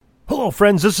Hello,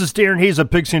 friends. This is Darren Hayes of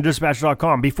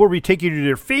PigskinDispatch.com. Before we take you to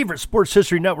your favorite Sports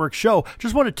History Network show,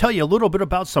 just want to tell you a little bit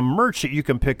about some merch that you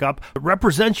can pick up that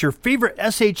represents your favorite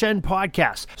SHN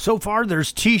podcast. So far,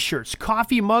 there's t-shirts,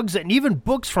 coffee mugs, and even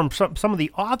books from some of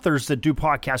the authors that do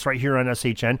podcasts right here on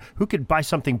SHN. Who could buy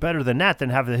something better than that,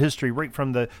 than have the history right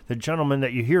from the gentleman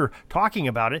that you hear talking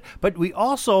about it? But we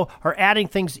also are adding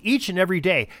things each and every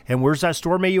day. And where's that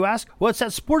store, may you ask? Well, it's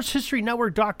at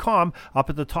SportsHistoryNetwork.com.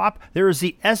 Up at the top, there is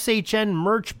the SHN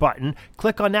merch button.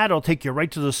 Click on that. It'll take you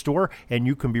right to the store, and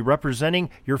you can be representing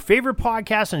your favorite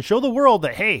podcast and show the world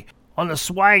that, hey, on the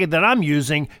swag that I'm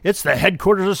using, it's the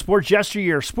headquarters of sports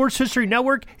yesteryear, Sports History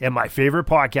Network, and my favorite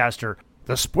podcaster,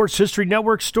 the Sports History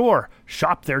Network store.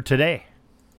 Shop there today.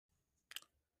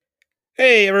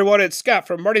 Hey everyone, it's Scott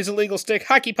from Marty's Illegal Stick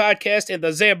Hockey Podcast and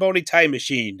the Zamboni Time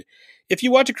Machine. If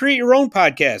you want to create your own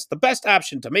podcast, the best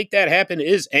option to make that happen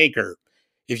is Anchor.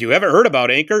 If you haven't heard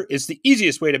about Anchor, it's the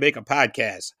easiest way to make a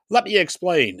podcast. Let me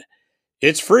explain.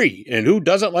 It's free, and who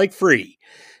doesn't like free?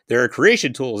 There are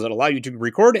creation tools that allow you to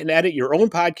record and edit your own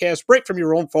podcast right from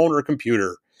your own phone or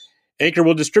computer. Anchor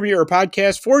will distribute your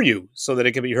podcast for you so that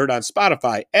it can be heard on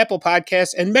Spotify, Apple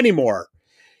Podcasts, and many more.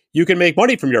 You can make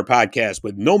money from your podcast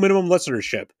with no minimum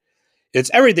listenership.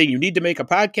 It's everything you need to make a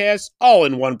podcast all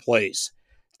in one place.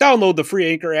 Download the free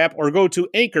Anchor app or go to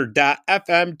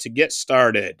anchor.fm to get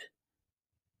started.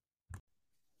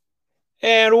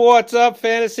 And what's up,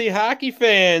 fantasy hockey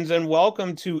fans, and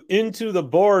welcome to Into the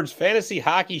Boards Fantasy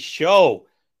Hockey Show.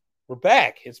 We're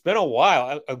back. It's been a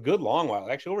while, a good long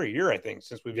while, actually over a year, I think,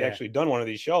 since we've actually done one of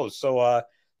these shows. So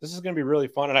this is going to be really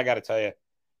fun, and I got to tell you,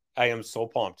 I am so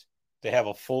pumped to have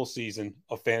a full season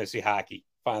of fantasy hockey,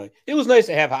 finally. It was nice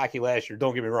to have hockey last year,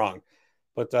 don't get me wrong,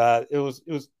 but it was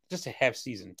just a half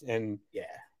season, and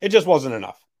it just wasn't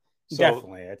enough. So,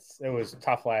 definitely. It was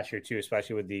tough last year, too,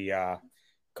 especially with the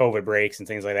COVID breaks and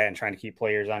things like that, and trying to keep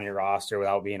players on your roster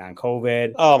without being on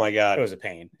COVID. Oh my God. It was a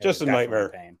pain. Just a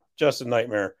nightmare. Just a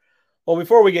nightmare. Well,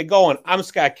 before we get going, I'm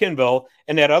Scott Kinville,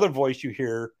 and that other voice you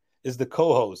hear is the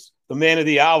co-host, the man of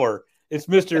the hour. It's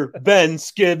Mr. Ben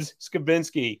Skibbs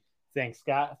Skibinski. Thanks,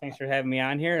 Scott. Thanks for having me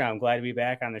on here. I'm glad to be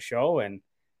back on the show. And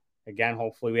again,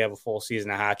 hopefully we have a full season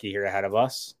of hockey here ahead of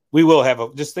us. We will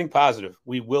have just think positive.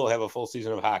 We will have a full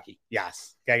season of hockey.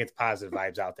 Yes. Got to get the positive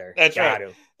vibes out there. That's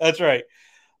right. That's right.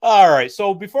 All right.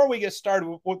 So before we get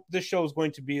started, what this show is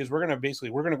going to be is we're going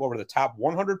to go over the top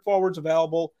 100 forwards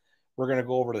available. We're going to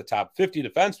go over the top 50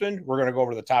 defensemen. We're going to go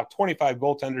over the top 25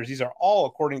 goaltenders. These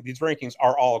rankings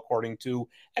are all according to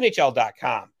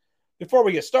NHL.com. Before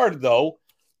we get started, though,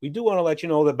 we do want to let you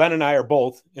know that Ben and I are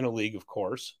both in a league, of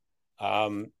course.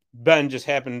 Ben just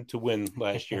happened to win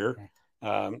last year.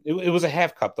 It was a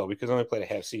half cup, though, because I only played a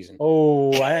half season.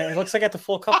 Oh, it looks like I got the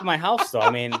full cup in my house, though. I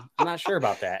mean, I'm not sure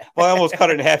about that. Well, I almost cut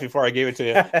it in half before I gave it to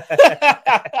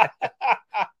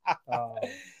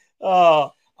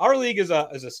you. Our league is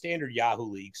a standard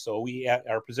Yahoo league. So we,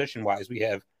 our position-wise, we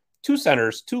have 2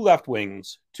 centers, 2 left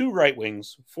wings, 2 right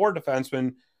wings, 4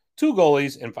 defensemen, 2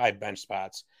 goalies, and 5 bench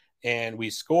spots. And we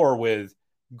score with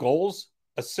goals,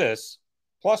 assists,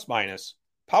 plus minus,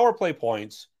 power play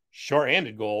points,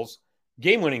 shorthanded goals,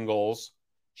 game-winning goals,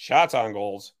 shots on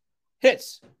goals,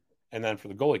 hits. And then for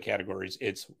the goalie categories,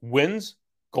 it's wins,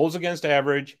 goals against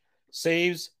average,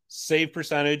 saves, save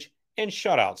percentage, and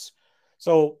shutouts.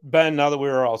 So, Ben, now that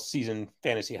we're all seasoned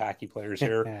fantasy hockey players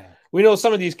here, we know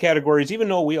some of these categories, even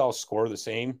though we all score the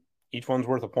same, each one's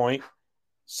worth a point,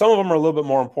 some of them are a little bit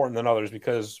more important than others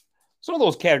because some of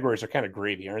those categories are kind of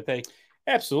gravy, aren't they?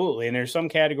 Absolutely. And there's some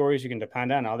categories you can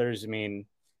depend on. Others, I mean,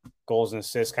 goals and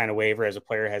assists kind of waver as a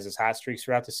player has his hot streaks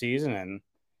throughout the season. And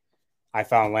I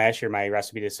found last year my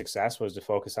recipe to success was to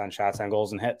focus on shots on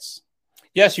goals and hits.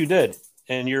 Yes, you did.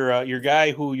 And your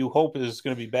guy who you hope is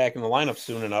going to be back in the lineup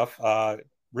soon enough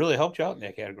really helped you out in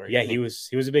that category. Yeah, he was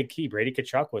a big key. Brady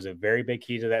Tkachuk was a very big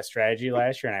key to that strategy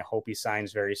last year, and I hope he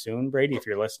signs very soon. Brady, if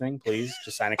you're listening, please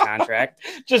just sign a contract.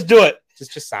 Just do it.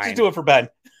 Just sign. Just do it for Ben.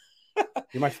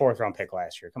 You're my 4th round pick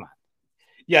last year. Come on.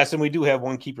 Yes, and we do have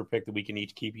one keeper pick that we can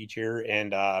each keep each year.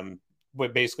 And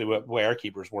what way our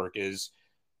keepers work is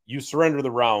you surrender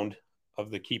the round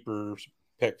of the keeper's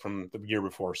pick from the year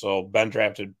before. So Ben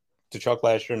drafted Tkachuk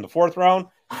last year in the 4th round.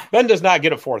 Ben does not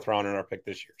get a 4th round in our pick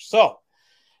this year. So,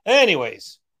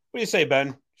 anyways, what do you say, Ben?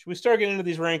 Should we start getting into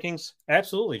these rankings?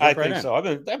 Absolutely. I think so. I've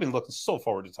been looking so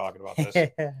forward to talking about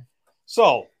this.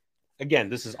 So, again,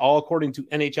 this is all according to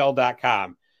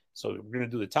NHL.com. So we're going to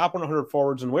do the top 100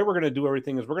 forwards, and the way we're going to do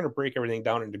everything is we're going to break everything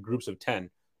down into groups of 10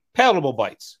 palatable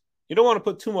bites. You don't want to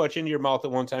put too much into your mouth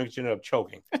at one time because you end up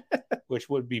choking, which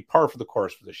would be par for the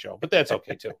course for the show, but that's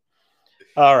okay too.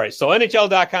 All right. So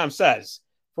NHL.com says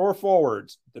For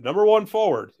forwards, the number one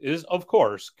forward is, of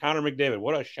course, Connor McDavid.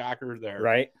 What a shocker there.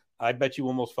 Right. I bet you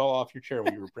almost fell off your chair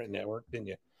when you were printing that work, didn't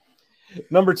you?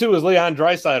 Number 2 is Leon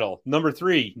Draisaitl. Number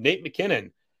 3, Nate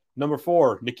McKinnon. Number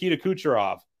 4, Nikita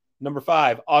Kucherov. Number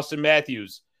 5, Austin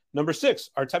Matthews. Number 6,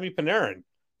 Artemi Panarin.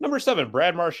 Number 7,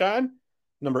 Brad Marchand.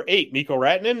 Number 8, Mikko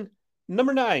Rantanen.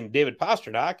 Number 9, David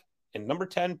Pastrnak. And number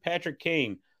 10, Patrick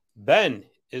Kane. Ben,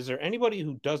 is there anybody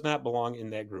who does not belong in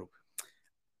that group?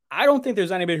 I don't think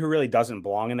there's anybody who really doesn't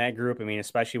belong in that group. I mean,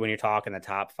 especially when you're talking the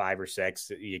top 5 or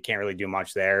 6, you can't really do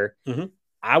much there. Mm-hmm.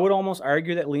 I would almost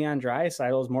argue that Leon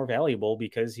Draisaitl is more valuable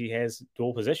because he has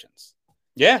dual positions.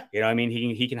 Yeah. You know, I mean,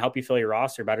 he can help you fill your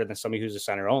roster better than somebody who's a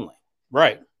center only.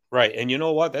 Right. And you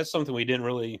know what? That's something we didn't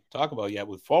really talk about yet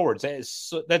with forwards.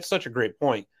 That's such a great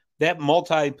point. That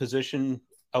multi-position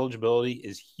eligibility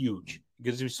is huge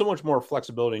because there's so much more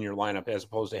flexibility in your lineup as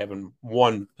opposed to having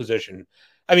one position.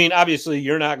 I mean, obviously,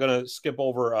 you're not going to skip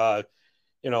over,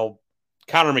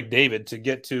 Connor McDavid to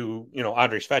get to,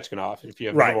 Andrei Svechnikov if you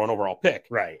have the number 1 overall pick.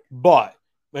 Right. But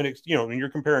when it's, when you're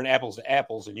comparing apples to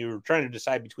apples and you're trying to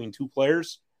decide between 2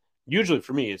 players, usually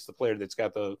for me, it's the player that's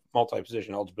got the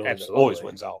multi-position eligibility that always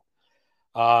wins out.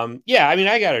 I mean,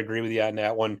 I got to agree with you on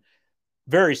that one.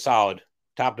 Very solid,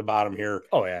 top to bottom here.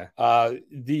 Oh, yeah.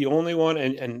 The only one,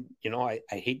 and I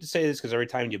hate to say this because every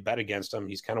time you bet against him,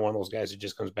 he's kind of one of those guys that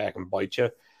just comes back and bites you.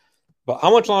 But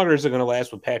how much longer is it going to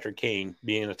last with Patrick Kane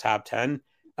being a top 10?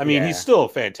 I mean, he's still a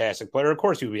fantastic player. Of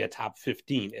course, he would be a top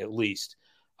 15 at least.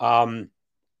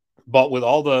 But with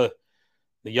all the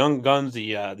young guns,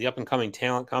 the up-and-coming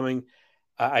talent coming,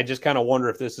 I just kind of wonder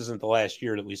if this isn't the last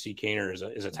year that we see Kaner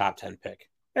as a top 10 pick.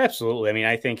 Absolutely. I mean,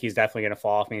 I think he's definitely going to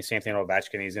fall off. I mean, same thing with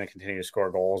Ovechkin. He's going to continue to score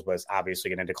goals, but it's obviously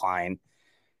going to decline.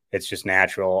 It's just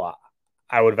natural.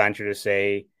 I would venture to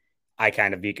say I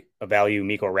kind of value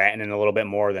Mikko Rantanen a little bit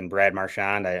more than Brad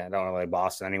Marchand. I don't really like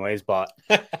Boston anyways, but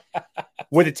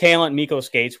with the talent Mikko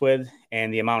skates with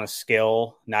and the amount of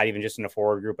skill, not even just in the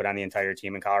forward group, but on the entire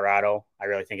team in Colorado, I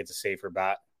really think it's a safer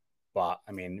bet. But,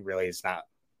 I mean, really, it's not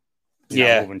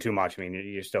moving too much. I mean,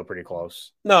 you're still pretty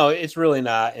close. No, it's really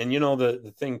not. And,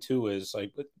 the thing, too, is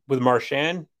like with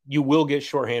Marchand, you will get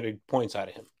shorthanded points out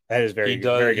of him. That is very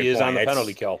good. He is on the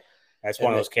penalty kill. That's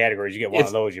one of those categories. You get one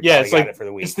of those, you probably got it for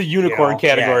the week. It's the unicorn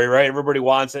category, right? Everybody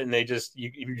wants it, and they just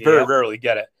you very rarely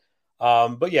get it.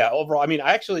 But yeah, overall, I mean,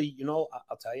 I actually,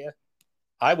 I'll tell you,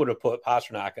 I would have put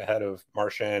Pastrnak ahead of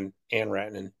Marchand and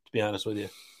Rantanen, to be honest with you.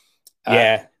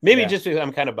 Maybe just because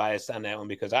I'm kind of biased on that one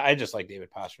because I just like David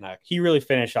Pastrnak. He really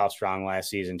finished off strong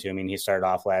last season too. I mean, he started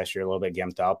off last year a little bit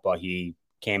gimped up, but he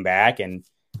came back and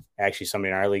actually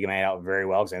somebody in our league made out very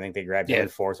well because I think they grabbed him in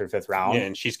the 4th or 5th round. Yeah,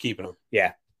 and she's keeping him.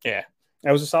 Yeah. Yeah.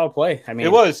 That was a solid play. I mean,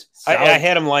 it was. I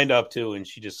had him lined up too, and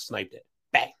she just sniped it.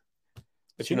 Bang.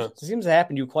 But it seems to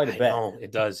happen to you quite a bit. No,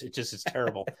 it does. It's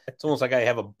terrible. It's almost like I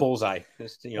have a bullseye.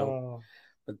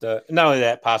 But not only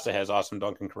that, Pasta has awesome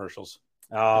Dunkin' commercials.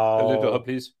 Oh,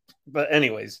 please. But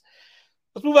anyways,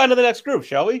 let's move on to the next group,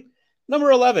 shall we? Number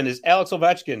 11 is Alex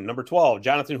Ovechkin. Number 12,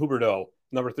 Jonathan Huberdeau.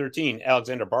 Number 13,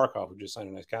 Alexander Barkov, who just signed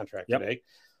a nice contract today.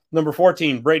 Number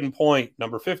 14, Braden Point.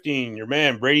 Number 15, your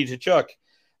man, Brady Tkachuk.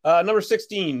 Number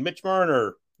 16, Mitch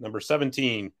Marner. Number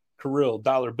 17, Kirill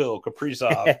Dollar Bill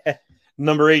Kaprizov.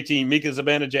 Number 18, Mika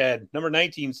Zibanejad. Number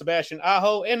 19, Sebastian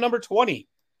Aho. And number 20,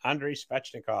 Andrei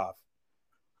Svechnikov.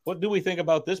 What do we think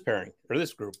about this pairing or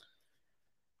this group?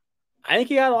 I think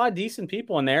you got a lot of decent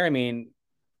people in there. I mean,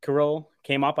 Kirill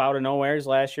came up out of nowhere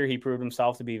last year. He proved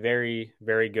himself to be very,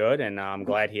 very good, and I'm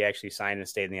glad he actually signed and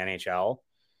stayed in the NHL.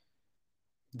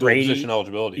 Brady, position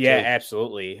eligibility. Yeah, too.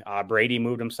 Absolutely. Brady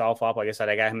moved himself up. Like I said,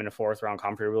 I got him in the 4th round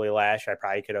comfortably last year. I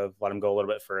probably could have let him go a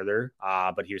little bit further,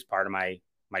 but he was part of my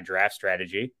draft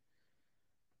strategy.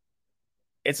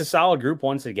 It's a solid group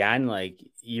once again. Like,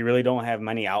 you really don't have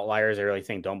many outliers I really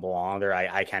think don't belong there.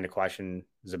 I kind of question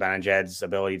Zibanejad's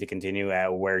ability to continue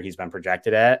at where he's been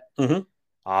projected at. Mm-hmm.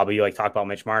 But you talk about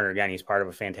Mitch Marner again. He's part of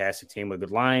a fantastic team with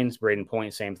good lines. Braden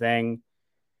Point, same thing.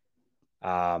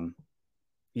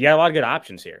 You got a lot of good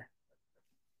options here.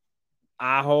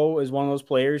 Aho is one of those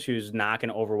players who's not going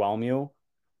to overwhelm you.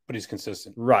 But he's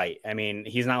consistent. Right. I mean,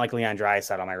 he's not like Leon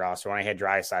Draisaitl on my roster. When I had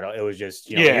Draisaitl, it was just,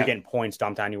 you're getting points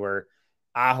dumped on you where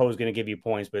Aho is going to give you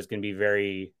points, but it's going to be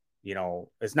very, it's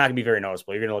not going to be very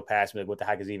noticeable. You're going to look past him like, what the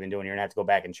heck is he even doing? You're going to have to go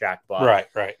back and check. But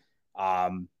Right.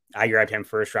 I grabbed him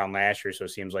 1st round last year, so it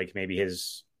seems like maybe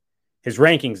his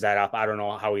ranking's that up. I don't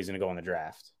know how he's going to go in the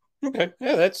draft. Okay.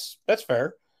 Yeah, that's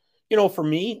fair. For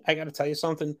me, I got to tell you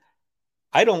something.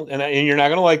 I don't, and you're not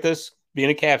going to like this being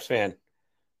a Caps fan,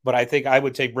 but I think I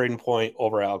would take Braden Point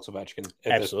over Alex Ovechkin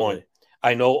at this point.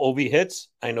 I know Ovi hits.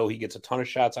 I know he gets a ton of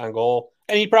shots on goal.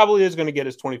 And he probably is going to get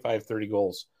his 25, 30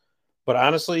 goals. But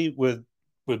honestly, with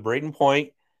Braden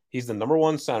Point, he's the number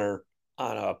one center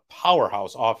on a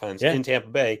powerhouse offense in Tampa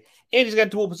Bay. And he's got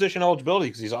dual position eligibility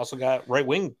because he's also got right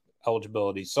wing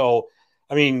eligibility. So,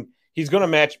 I mean, he's going to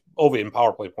match Ovi in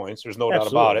power play points. There's no doubt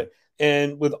about it.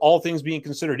 And with all things being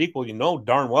considered equal, you know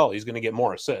darn well he's going to get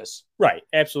more assists. Right.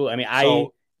 Absolutely. I mean,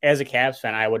 as a Cavs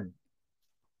fan, I would,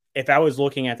 if I was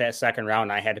looking at that second round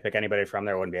and I had to pick anybody from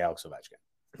there, it wouldn't be Alex Ovechkin.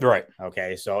 Right.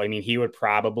 Okay. So, I mean, he would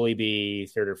probably be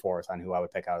third or fourth on who I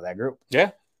would pick out of that group.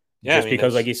 Yeah. Just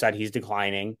because, like you said, he's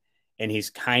declining and he's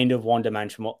kind of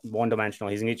one-dimensional. He's going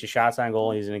to get you shots on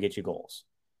goal and he's going to get you goals.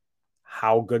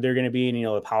 How good they're going to be, and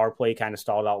the power play kind of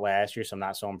stalled out last year, so I'm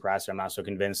not so impressed. I'm not so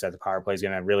convinced that the power play is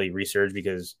going to really resurge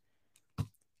because,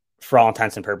 for all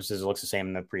intents and purposes, it looks the same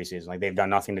in the preseason. Like they've done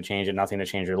nothing to change it, nothing to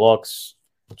change their looks,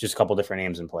 just a couple different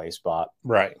names in place. But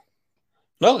right,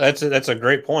 no, that's a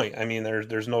great point. I mean,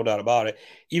 there's no doubt about it.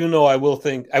 Even though I will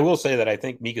say that I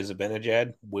think Mika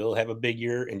Zibanejad will have a big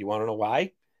year, and you want to know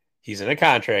why? He's in a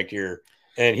contract year,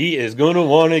 and he is going to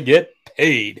want to get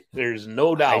paid. There's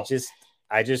no doubt.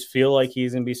 I just feel like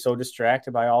he's going to be so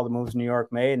distracted by all the moves New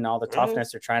York made and all the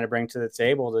toughness they're trying to bring to the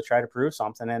table to try to prove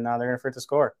something, and now they're going to forget to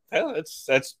score. Yeah,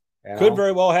 that's could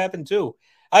very well happen too.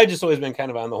 I just always been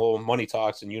kind of on the whole money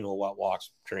talks and what walks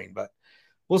train, but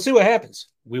we'll see what happens.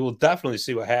 We will definitely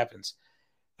see what happens.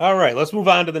 All right, let's move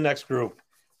on to the next group.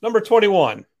 Number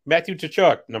 21, Matthew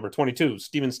Tkachuk. Number 22,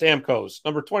 Steven Stamkos.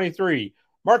 Number 23,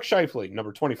 Mark Scheifele.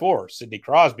 Number 24, Sidney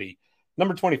Crosby.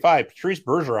 Number 25, Patrice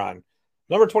Bergeron.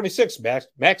 Number 26,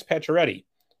 Max Pacioretty.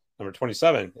 Number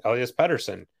 27, Elias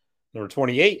Pettersson. Number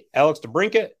 28, Alex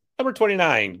DeBrincat. Number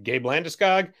 29, Gabe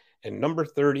Landeskog. And number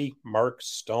 30, Mark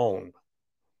Stone.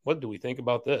 What do we think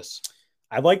about this?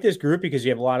 I like this group because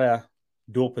you have a lot of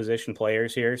dual position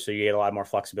players here, so you get a lot more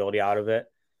flexibility out of it.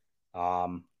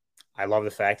 I love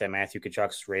the fact that Matthew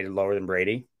Tkachuk's rated lower than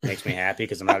Brady. Makes me happy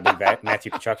because I'm not a big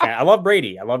Matthew Tkachuk fan. I love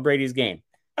Brady. I love Brady's game.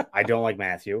 I don't like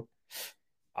Matthew.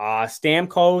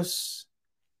 Stamkos,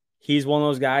 he's one of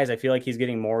those guys. I feel like he's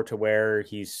getting more to where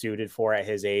he's suited for at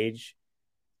his age.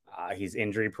 He's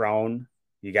injury prone.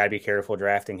 You got to be careful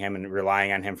drafting him and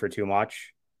relying on him for too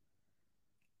much.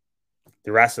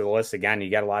 The rest of the list, again,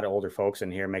 you got a lot of older folks in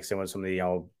here mixing with some of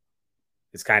the,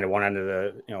 it's kind of one end of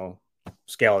the,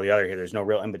 scale of the other here. There's no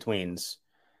real in-betweens.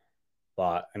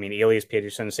 But, I mean, Elias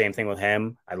Pettersson, same thing with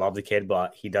him. I love the kid,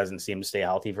 but he doesn't seem to stay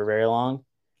healthy for very long.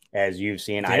 As you've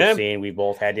seen, I've seen, we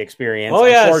both had the experience,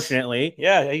 unfortunately.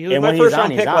 Yeah, he was my first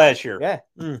round pick last year. Yeah.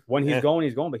 When he's going,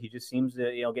 he's going, but he just seems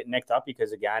to, get nicked up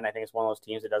because, again, I think it's one of those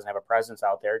teams that doesn't have a presence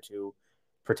out there to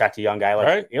protect a young guy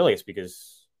like Elias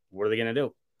because what are they going to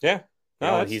do? Yeah.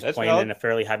 He's playing in a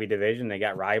fairly heavy division. They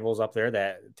got rivals up there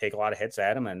that take a lot of hits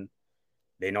at him, and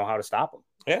they know how to stop him.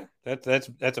 Yeah,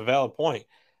 that's a valid point.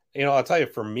 I'll tell you,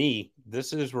 for me,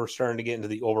 we're starting to get into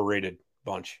the overrated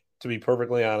bunch, to be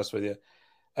perfectly honest with you.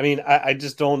 I mean, I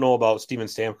just don't know about Steven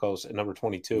Stamkos at number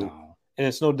 22. No. And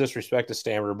it's no disrespect to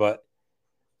Stammer, but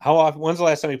when's the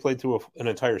last time he played through an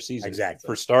entire season? Exactly.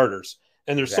 For starters?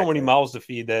 And there's so many mouths to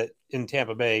feed that in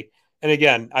Tampa Bay. And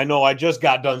again, I know I just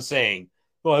got done saying,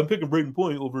 well, I'm picking Braden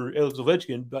Point over Alex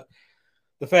Ovechkin, but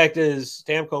the fact is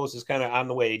Stamkos is kind of on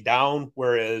the way down,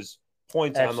 whereas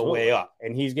Point's on the way up.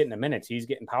 And he's getting the minutes. He's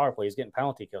getting power play. He's getting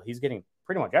penalty kill. He's getting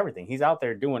pretty much everything. He's out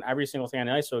there doing every single thing on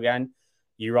the ice. So, again,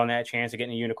 you run that chance of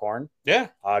getting a unicorn. Yeah.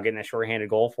 Getting a shorthanded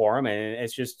goal for him. And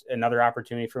it's just another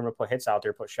opportunity for him to put hits out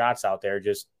there, put shots out there.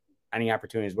 Just any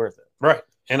opportunity is worth it. Right.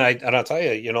 And I'll tell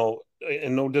you,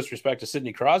 and no disrespect to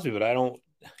Sidney Crosby, but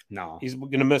No. He's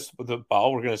going to miss the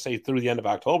ball. We're going to say through the end of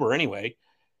October anyway.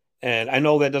 And I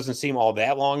know that doesn't seem all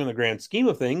that long in the grand scheme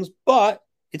of things, but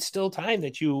it's still time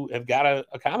that you have got to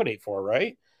accommodate for,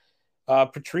 right?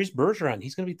 Patrice Bergeron,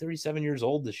 he's going to be 37 years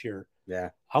old this year. Yeah.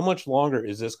 How much longer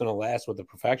is this going to last with the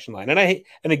perfection line?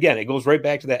 And again, it goes right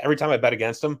back to that. Every time I bet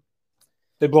against them,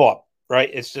 they blow up, right?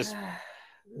 It's just,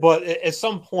 but at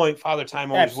some point, Father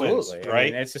Time always wins, right?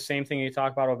 I mean, it's the same thing you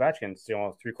talk about Ovechkin.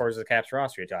 3/4 of the Caps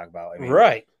roster you talk about. I mean,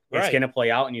 right. It's going to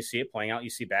play out, and you see it playing out. You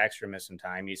see Baxter missing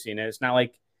time. You see it. It's not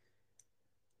like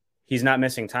he's not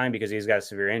missing time because he's got a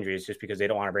severe injury. It's just because they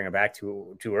don't want to bring him back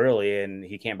too early, and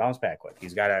he can't bounce back quick.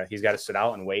 He's got to sit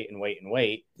out and wait and wait and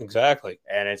wait. Exactly.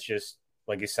 And it's just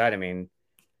like you said. I mean,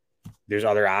 there's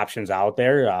other options out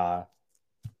there.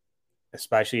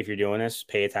 Especially if you're doing this,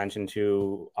 pay attention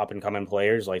to up-and-coming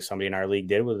players like somebody in our league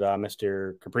did with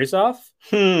Mr. Kaprizov.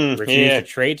 Refused to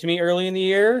trade to me early in the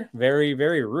year. Very,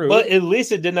 very rude. But at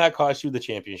least it did not cost you the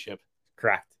championship.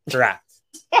 Correct.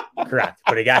 Correct.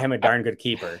 But he got him a darn good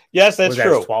keeper. Yes, that's was that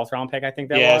true. His 12th round pick, I think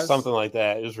that was. Yeah, something like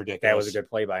that. It was ridiculous. That was a good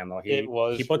play by him, though.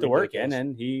 He put the work in,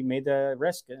 and he made the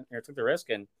risk, or took the risk.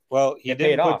 And well, he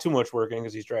didn't put too much work in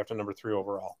because he's drafted number 3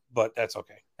 overall, but that's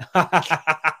okay.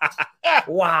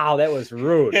 Wow, that was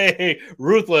rude. Hey,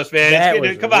 ruthless,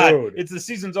 man. Come on. It's the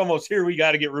season's almost here. We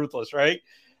got to get ruthless, right?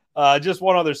 Just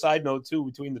one other side note, too,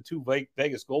 between the two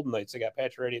Vegas Golden Knights. They got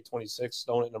Pacioretty at 26,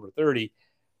 Stone at number 30.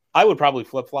 I would probably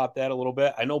flip-flop that a little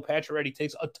bit. I know Pacioretty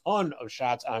takes a ton of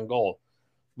shots on goal,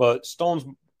 but Stone's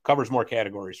covers more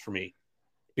categories for me.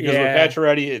 Because with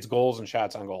Pacioretty, it's goals and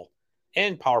shots on goal.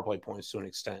 And power play points to an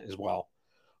extent as well.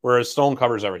 Whereas Stone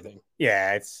covers everything.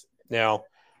 Yeah, it's...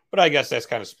 But I guess that's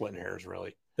kind of splitting hairs,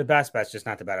 really. The best bet's just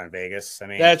not to bet on Vegas. I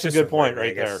mean, that's a good point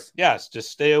right there. Yes,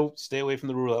 just stay away from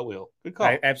the roulette wheel. Good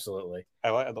call. Absolutely.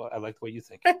 I like the way you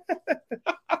think.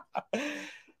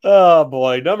 Oh,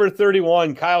 boy. Number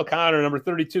 31, Kyle Connor. Number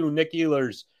 32, Nick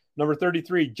Ehlers. Number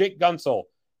 33, Jake Gunsel.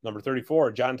 Number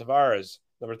 34, John Tavares.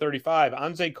 Number 35,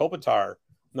 Anze Kopitar.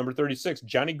 Number 36,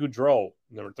 Johnny Gaudreau.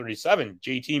 Number 37,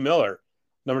 JT Miller.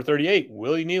 Number 38,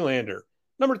 Willie Nylander.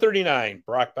 Number 39,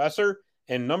 Brock Besser.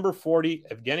 And number 40,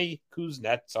 Evgeny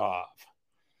Kuznetsov.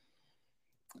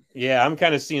 Yeah, I'm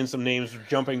kind of seeing some names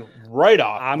jumping right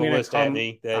off the list at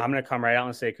me. I'm going to come right out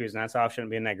and say Kuznetsov shouldn't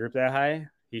be in that group that high.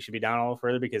 He should be down a little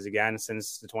further because, again,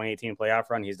 since the 2018 playoff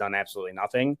run, he's done absolutely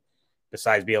nothing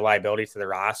besides be a liability to the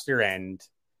roster and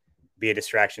be a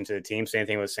distraction to the team. Same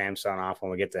thing with Samson off when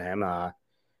we get to him.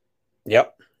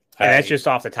 Yep. And that's just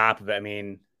off the top of it. I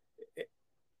mean,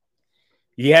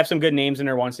 you have some good names in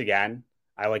there once again.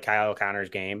 I like Kyle Connor's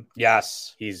game.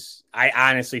 Yes. I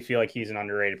honestly feel like he's an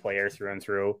underrated player through and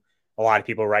through. A lot of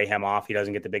people write him off. He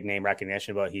doesn't get the big name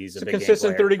recognition, but he's a big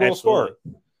consistent 30-goal scorer.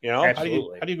 You know,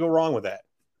 Absolutely. How do you go wrong with that?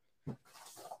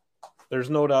 There's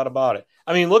no doubt about it.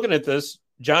 I mean, looking at this,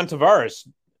 John Tavares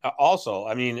also,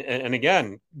 I mean, and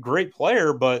again, great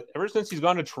player, but ever since he's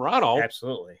gone to Toronto.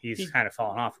 Absolutely. He's kind of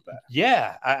fallen off a bit.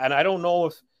 Yeah. And I don't know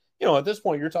if, at this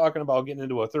point you're talking about getting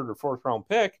into a 3rd or 4th round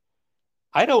pick.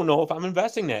 I don't know if I'm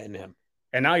investing that in him.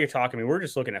 And now you're talking, we're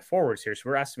just looking at forwards here. So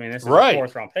we're estimating this is right. a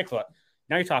 4th round pick. But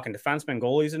now you're talking defensemen,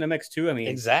 goalies in the mix too. I mean,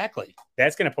 exactly.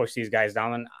 That's going to push these guys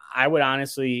down. And I would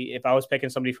honestly, if I was picking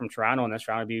somebody from Toronto in this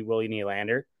round, it'd be Willie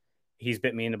Nylander. He's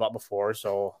bit me in the butt before,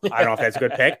 so I don't know if that's a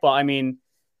good pick. But I mean,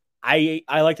 I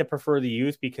like to prefer the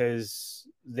youth because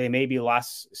they may be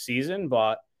less seasoned,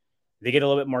 but they get a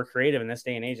little bit more creative in this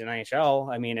day and age in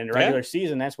NHL. I mean, in the regular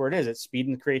season, that's where it is. It's speed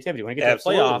and creativity. When you get to the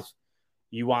playoffs,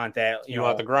 you want that. You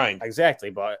want the grind. Exactly,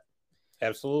 but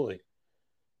absolutely.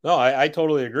 No, I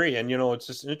totally agree. And, it's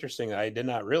just interesting. I did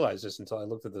not realize this until I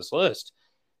looked at this list,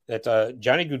 that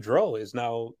Johnny Gaudreau is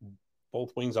now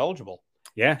both wings eligible.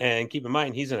 Yeah. And keep in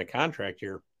mind, he's in a contract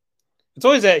year. It's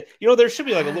always that, there should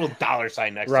be like a little dollar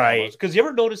sign next to it. Because you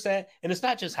ever notice that? And it's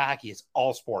not just hockey, it's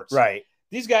all sports. Right.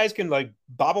 These guys can like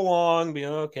bob along, be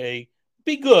okay,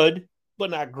 be good, but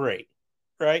not great.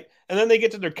 Right. And then they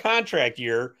get to their contract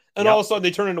year, and all of a sudden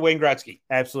they turn into Wayne Gretzky.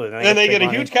 Absolutely. And then they get a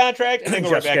huge contract, and they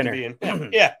go right back to being.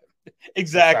 Yeah,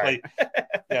 exactly.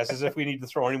 Yes, as if we need to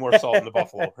throw any more salt in the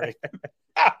buffalo, right?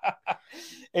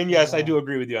 And yes, I do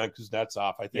agree with you on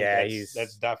Kuznetsov. I think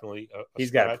that's definitely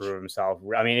he's got to prove himself.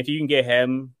 I mean, if you can get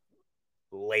him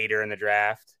later in the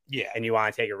draft, and you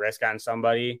want to take a risk on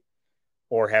somebody,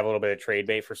 or have a little bit of trade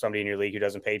bait for somebody in your league who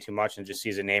doesn't pay too much and just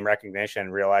sees a name recognition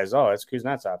and realize, oh, it's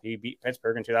Kuznetsov. He beat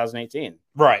Pittsburgh in 2018.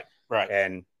 Right. But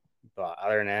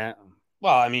other than that,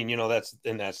 well, I mean, that's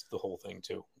the whole thing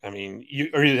too. I mean,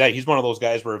 he's one of those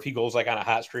guys where if he goes like on a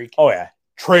hot streak,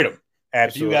 trade him.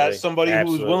 Absolutely. If you got somebody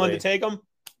who's willing to take him,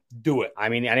 do it. I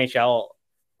mean, NHL,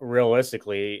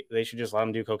 realistically, they should just let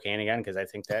him do cocaine again because I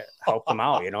think that helped him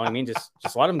out. You know what I mean?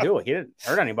 Just let him do it. He didn't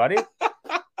hurt anybody.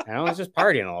 He's just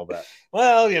partying a little bit.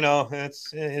 Well, it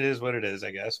is what it is,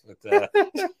 I guess. But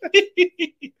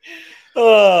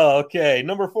okay.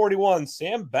 Number 41,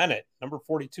 Sam Bennett. Number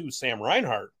 42, Sam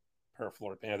Reinhart. Pair of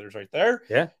Florida Panthers right there.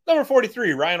 Yeah. Number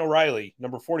 43, Ryan O'Reilly.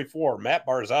 Number 44, Matt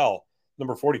Barzal.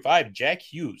 Number 45, Jack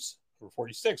Hughes. Number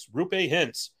 46, Rupe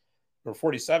Hintz. Number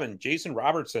 47, Jason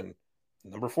Robertson.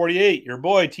 Number 48, your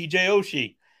boy, TJ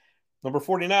Oshie. Number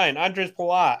 49, Andres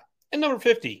Palat. And number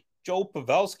 50, Joe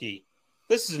Pavelski.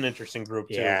 This is an interesting group,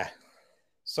 too. Yeah.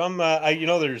 Some,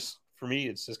 there's, for me,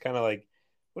 it's just kind of like,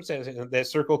 what's that? That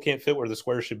circle can't fit where the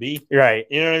square should be. Right.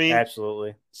 You know what I mean?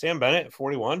 Absolutely. Sam Bennett at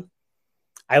 41.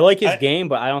 I like his game,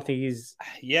 but I don't think he's.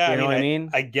 Yeah. You know what I mean?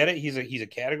 I get it. He's a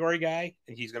category guy,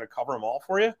 and he's going to cover them all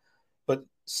for you. But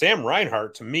Sam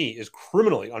Reinhart, to me, is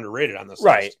criminally underrated on this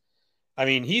list. I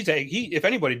mean, if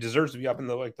anybody deserves to be up in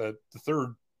the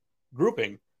third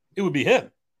grouping, it would be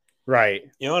him. Right.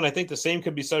 And I think the same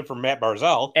could be said for Matt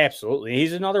Barzal. Absolutely.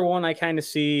 He's another one I kind of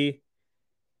see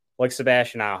like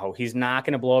Sebastian Aho. He's not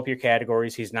going to blow up your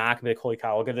categories. He's not going to be like, holy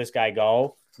cow, look at this guy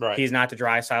go. Right. He's not the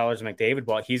Drysdale McDavid,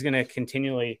 but he's going to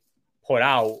continually put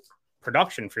out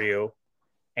production for you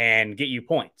and get you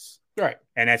points. Right.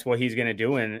 And that's what he's going to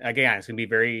do. And again, it's going to be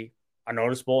very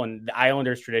unnoticeable. And the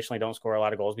Islanders traditionally don't score a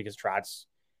lot of goals because Trott's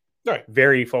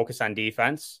very focused on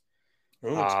defense.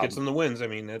 Well, gets them the wins. I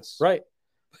mean, that's right.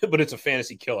 But it's a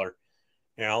fantasy killer,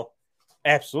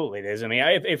 Absolutely, it is. I mean,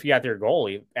 if you got their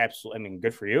goalie, absolutely. I mean,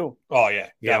 good for you. Oh yeah,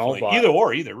 definitely.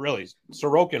 Either really,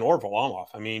 Sorokin or Varlamov.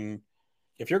 I mean,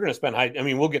 if you're going to spend high, I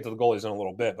mean, we'll get to the goalies in a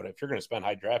little bit, but if you're going to spend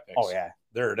high draft picks,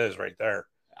 there it is, right there.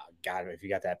 God, if you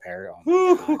got that pair,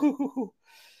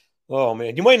 oh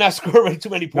man, you might not score too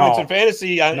many points in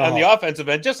fantasy on the offensive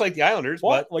end, just like the Islanders.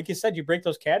 Well, but like you said, you break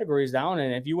those categories down,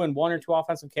 and if you win one or two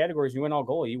offensive categories, you win all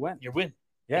goal, you win. You win.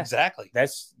 Yeah, exactly.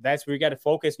 That's where you got to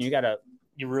focus, and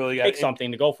you really got to pick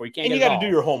something to go for. You can't. And you got to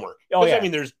do your homework. I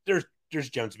mean, there's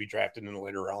gems to be drafted in the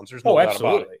later rounds. There's no doubt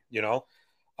about it.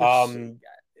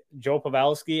 Joe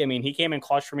Pavelski. I mean, he came in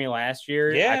clutch for me last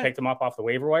year. Yeah. I picked him up off the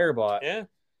waiver wire, but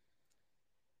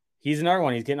he's another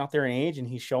one. He's getting up there in age, and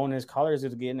he's showing his colors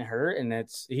of getting hurt, and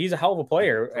he's a hell of a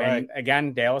player. Right. And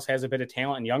again, Dallas has a bit of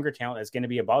talent and younger talent that's going to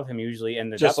be above him usually in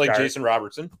the just like Jason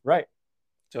Robertson, right?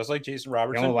 Just like Jason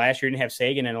Robertson. Last year didn't have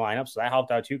Sagan in the lineup, so that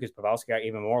helped out too because Pavelski got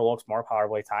even more looks, more power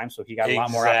play time, so he got a lot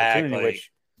more opportunity.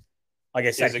 Which, like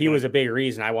I said, he was a big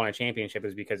reason I won a championship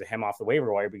is because of him off the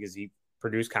waiver wire because he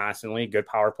produced constantly, good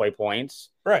power play points.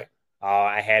 Right.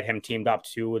 I had him teamed up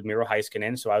too with Miro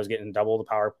Heiskanen, so I was getting double the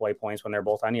power play points when they're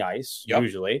both on the ice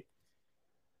usually.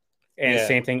 And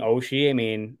same thing, Oshie. I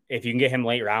mean, if you can get him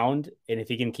late round, and if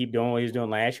he can keep doing what he was doing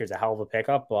last year, it's a hell of a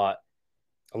pickup. But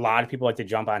a lot of people like to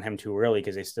jump on him too early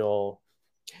because they still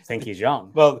think he's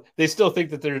young. Well, they still think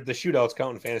that they're the shootouts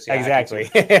count in fantasy.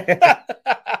 Exactly.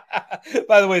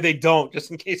 By the way, they don't, just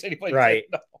in case anybody right.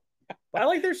 But I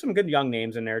like there's some good young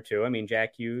names in there too. I mean,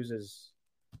 Jack Hughes is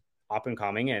up and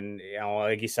coming, and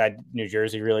like you said, New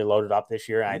Jersey really loaded up this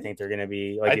year. And I think they're going to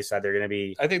be, you said, they're going to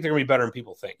be. I think they're going to be better than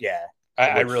people think. Yeah,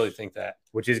 I really think that,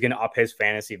 which is going to up his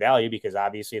fantasy value because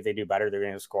obviously if they do better, they're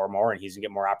going to score more, and he's going to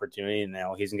get more opportunity, and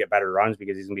he's going to get better runs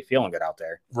because he's going to be feeling good out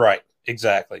there. Right,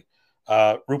 exactly.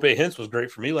 Roope Hintz was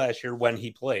great for me last year when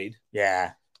he played.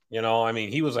 Yeah. I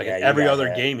mean, he was like every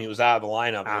other game he was out of the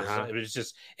lineup. It was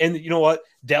just, and you know what?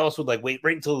 Dallas would wait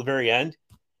right until the very end.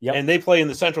 Yep. And they play in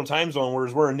the Central Time Zone,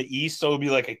 whereas we're in the East, so it'd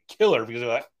be like a killer because they're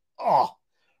like, oh,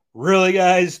 really,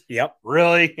 guys? Yep.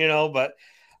 Really? But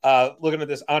looking at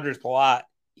this, Andres Palat,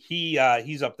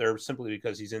 he's up there simply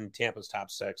because he's in Tampa's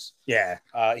top 6. Yeah.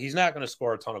 He's not going to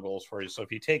score a ton of goals for you. So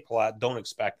if you take Palat, don't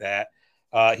expect that.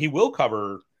 He will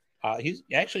cover. He's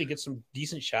actually gets some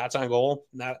decent shots on goal.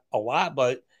 Not a lot,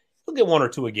 but he'll get 1 or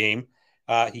 2 a game.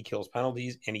 He kills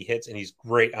penalties and he hits, and he's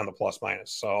great on the plus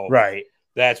minus. So right.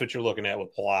 That's what you're looking at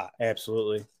with Palat.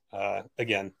 Absolutely.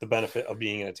 Again, the benefit of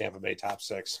being in a Tampa Bay top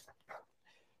 6.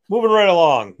 Moving right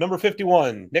along. Number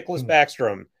 51, Nicholas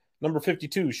Backstrom. Number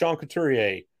 52, Sean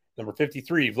Couturier. Number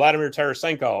 53, Vladimir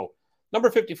Tarasenko. Number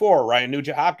 54, Ryan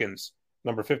Nugent-Hopkins.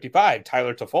 Number 55,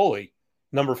 Tyler Toffoli.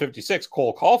 Number 56,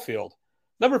 Cole Caulfield.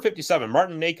 Number 57,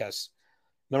 Martin Necas.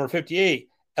 Number 58,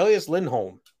 Elias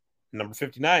Lindholm. Number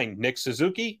 59, Nick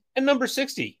Suzuki. And number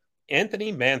 60,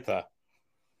 Anthony Mantha.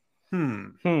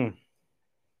 I'll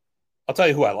tell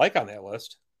you who I like on that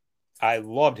list. I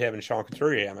loved having Sean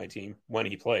Couturier on my team when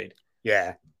he played.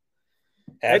 Yeah.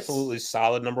 Absolutely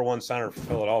solid number 1 center for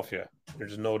Philadelphia.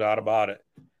 There's no doubt about it.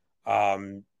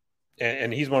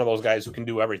 And he's one of those guys who can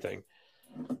do everything.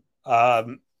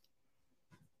 They're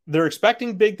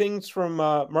expecting big things from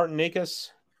Martin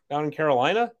Necas down in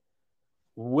Carolina.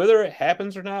 Whether it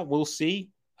happens or not, we'll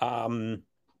see.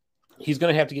 He's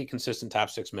going to have to get consistent top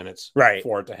 6 minutes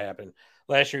for it to happen.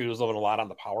 Last year, he was living a lot on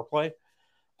the power play.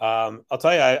 I'll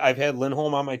tell you, I've had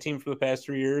Lindholm on my team for the past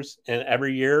 3 years, and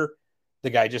every year,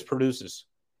 the guy just produces.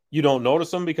 You don't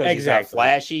notice him because he's not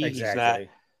flashy. He's not.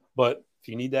 But if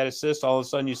you need that assist, all of a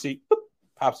sudden you see, boop,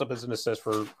 pops up as an assist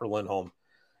for Lindholm.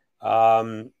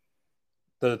 The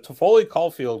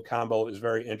Toffoli-Caulfield combo is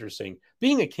very interesting.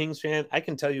 Being a Kings fan, I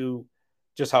can tell you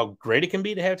just how great it can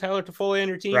be to have Tyler Toffoli on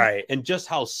your team, and just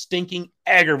how stinking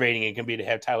aggravating it can be to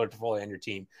have Tyler Toffoli on your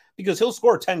team, because he'll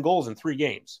score 10 goals in 3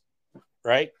 games,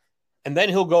 right? And then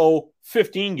he'll go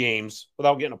 15 games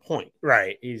without getting a point.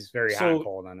 Right. He's very hot and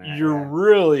cold on that. You're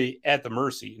really at the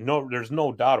mercy. No, there's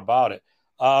no doubt about it.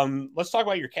 Let's talk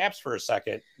about your Caps for a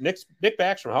second. Nick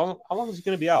Backstrom, how long is he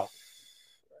going to be out?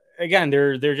 Again,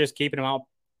 they're just keeping him out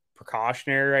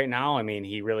precautionary right now. I mean,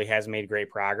 he really has made great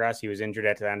progress. He was injured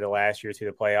at the end of last year through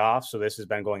the playoffs, so this has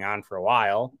been going on for a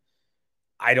while.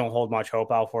 I don't hold much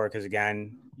hope out for it because,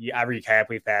 again, every cap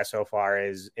we've passed so far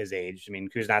is aged. I mean,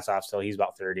 Kuznetsov he's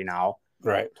about 30 now.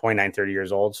 Right. 29, 30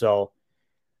 years old. So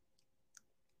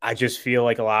I just feel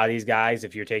like a lot of these guys,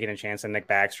 if you're taking a chance on Nick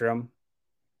Backstrom,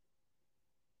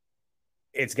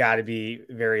 it's got to be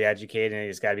very educated and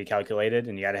it's got to be calculated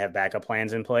and you got to have backup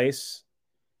plans in place.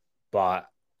 But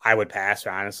I would pass,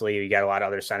 honestly. You got a lot of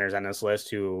other centers on this list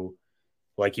who,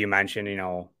 like you mentioned,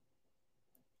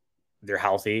 they're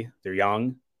healthy, they're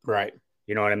young. Right.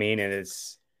 You know what I mean? And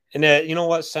it's... And you know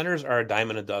what? Centers are a dime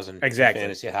and a dozen. Exactly. In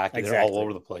fantasy hockey. Exactly. They're all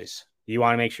over the place. You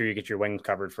want to make sure you get your wings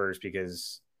covered first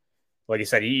because, like you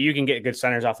said, you can get good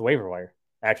centers off the waiver wire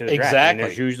after the draft. Exactly. And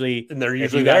they're if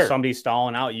usually you got there. somebody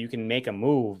stalling out, you can make a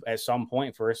move at some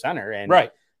point for a center, and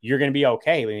right. You're going to be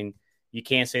okay. I mean, you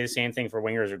can't say the same thing for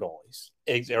wingers or goalies.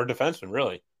 Or defensemen,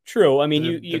 really. True. I mean,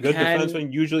 the good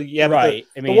defensemen usually, right.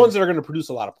 The ones that are going to produce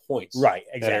a lot of points. Right,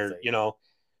 exactly. Are,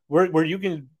 where you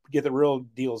can get the real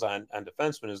deals on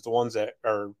defensemen is the ones that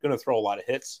are going to throw a lot of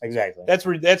hits. Exactly.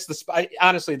 That's the spot.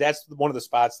 Honestly, that's one of the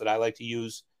spots that I like to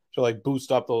use to like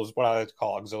boost up those, what I like to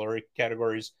call auxiliary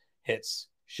categories, hits,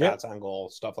 shots on goal,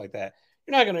 stuff like that.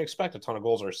 You're not going to expect a ton of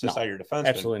goals or assists out of your defenseman.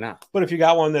 Absolutely not. But if you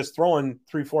got one that's throwing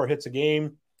 3-4 hits a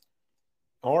game,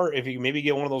 or if you maybe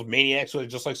get one of those maniacs who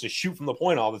just likes to shoot from the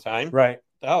point all the time, right?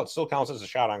 Oh, it still counts as a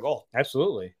shot on goal.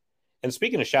 Absolutely. And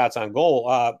speaking of shots on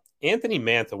goal, Anthony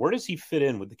Mantha, where does he fit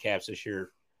in with the Caps this year?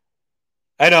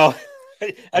 I know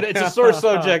it's a sore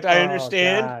subject. I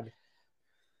understand.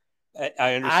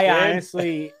 I understand. I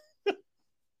honestly,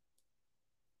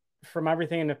 from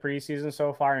everything in the preseason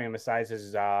so far, I mean, besides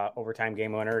his overtime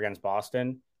game winner against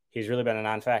Boston, he's really been a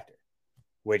non-factor.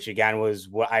 Which, again, was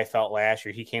what I felt last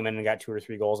year. He came in and got 2 or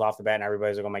 3 goals off the bat, and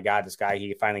everybody's like, oh, my God, this guy,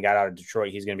 he finally got out of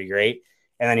Detroit. He's going to be great.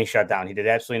 And then he shut down. He did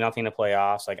absolutely nothing in the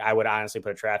playoffs. Like, I would honestly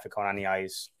put a traffic cone on the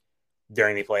ice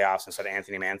during the playoffs instead of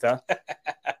Anthony Mantha.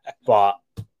 But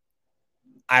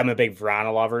I'm a big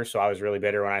Vrana lover, so I was really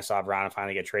bitter when I saw Vrana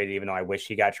finally get traded, even though I wish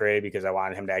he got traded because I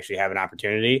wanted him to actually have an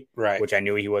opportunity, right? Which I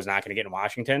knew he was not going to get in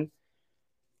Washington.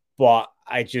 But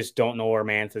I just don't know where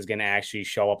Mantha is going to actually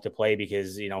show up to play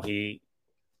because, he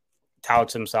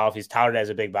touts himself. He's touted as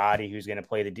a big body who's going to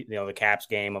play the Caps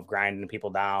game of grinding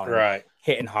people down, right,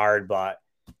 hitting hard. But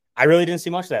I really didn't see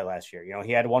much of that last year.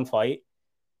 He had one fight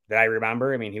that I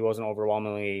remember. I mean, he wasn't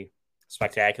overwhelmingly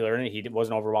spectacular in it. He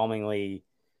wasn't overwhelmingly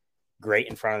great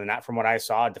in front of the net from what I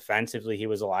saw. Defensively, he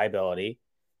was a liability.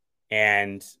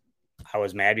 And I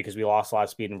was mad because we lost a lot of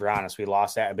speed in Vranas. We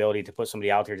lost that ability to put somebody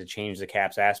out there to change the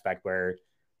Caps aspect where,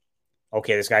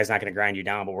 okay, this guy's not going to grind you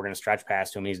down, but we're going to stretch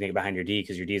past him. He's going to get behind your D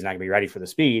because your D is not going to be ready for the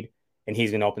speed, and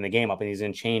he's going to open the game up, and he's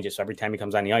going to change it. So every time he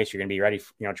comes on the ice, you're going to be ready,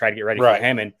 try to get ready for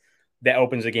him, and that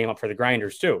opens the game up for the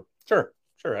grinders too. Sure,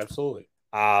 absolutely.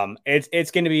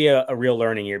 It's going to be a real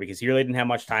learning year because he really didn't have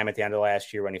much time at the end of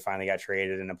last year when he finally got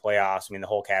traded in the playoffs. I mean, the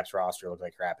whole Caps roster looked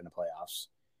like crap in the playoffs.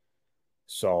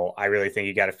 So I really think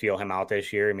you got to feel him out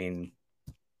this year. I mean,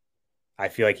 I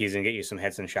feel like he's going to get you some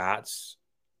hits and shots.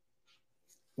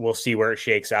 We'll see where it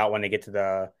shakes out when they get to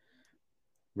the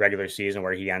regular season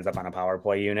where he ends up on a power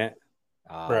play unit.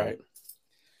 Right.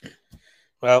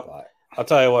 Well, I'll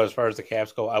tell you what, as far as the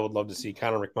Caps go, I would love to see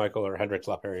Connor McMichael or Hendricks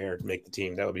Lapierre make the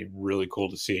team. That would be really cool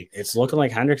to see. It's looking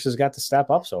like Hendricks has got to step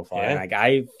up so far. Yeah.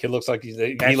 And kid looks like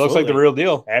he looks like the real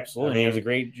deal. Absolutely. He was a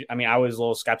great. I mean, I was a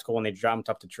little skeptical when they jumped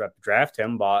up to draft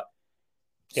him, but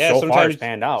yeah, so far it's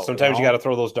panned out. Sometimes you got to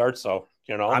throw those darts, though.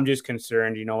 I'm just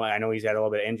concerned. I know he's had a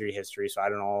little bit of injury history, so I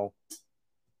don't know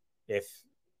if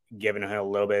giving him a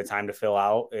little bit of time to fill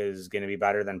out is going to be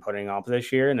better than putting him up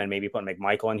this year, and then maybe putting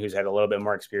McMichael in, who's had a little bit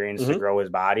more experience to grow his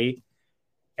body.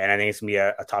 And I think it's going to be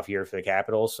a tough year for the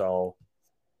Capitals. So,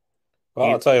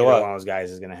 I'll tell you what, one of those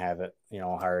guys is going to have it,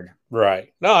 hard.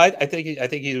 Right. No, I think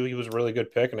he was a really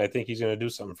good pick, and I think he's going to do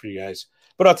something for you guys.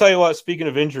 But I'll tell you what, speaking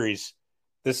of injuries,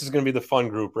 this is going to be the fun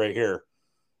group right here.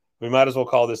 We might as well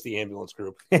call this the ambulance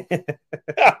group.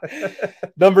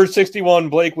 Number 61,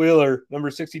 Blake Wheeler.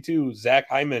 Number 62, Zach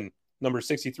Hyman. Number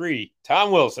 63, Tom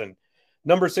Wilson.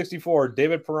 Number 64,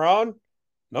 David Perron.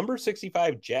 Number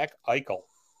 65, Jack Eichel.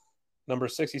 Number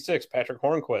 66, Patrick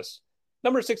Hornquist.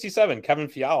 Number 67, Kevin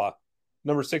Fiala.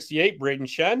 Number 68, Braden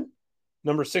Shen.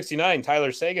 Number 69,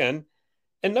 Tyler Seguin.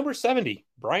 And number 70,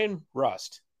 Brian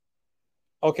Rust.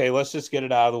 Okay, let's just get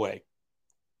it out of the way.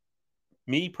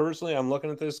 Me, personally, I'm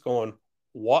looking at this going,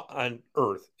 what on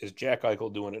earth is Jack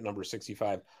Eichel doing at number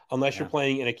 65? Unless you're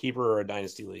playing in a keeper or a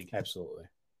dynasty league. Absolutely.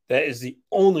 That is the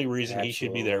only reason he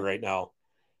should be there right now.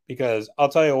 Because I'll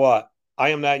tell you what, I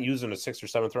am not using a 6th or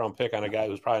 7th round pick on a guy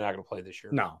who's probably not going to play this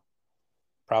year. No.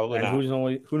 Probably and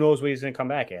not. Who knows what he's going to come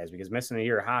back as, because missing a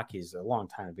year of hockey is a long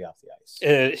time to be off the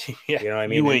ice. Yeah, you know what I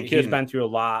mean? You ain't kidding. He's been through a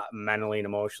lot mentally and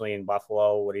emotionally in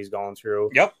Buffalo, what he's going through.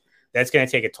 Yep. That's going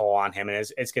to take a toll on him, and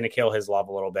it's going to kill his love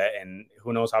a little bit, and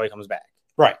who knows how he comes back.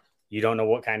 Right. You don't know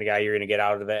what kind of guy you're going to get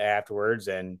out of it afterwards,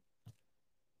 and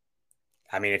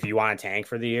I mean, if you want to tank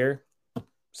for the year,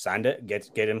 send it. Get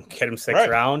him 6th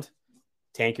round.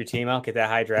 Tank your team out, get that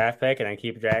high draft pick, and then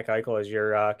keep Jack Eichel as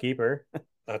your keeper.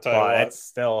 I'll tell you what, it's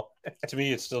still to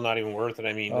me, it's still not even worth it.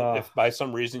 I mean, if by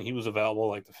some reason he was available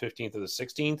like the 15th or the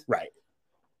 16th, right?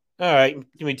 All right,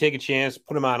 give me take a chance,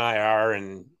 put him on IR,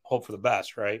 and hope for the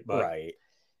best, right? But right,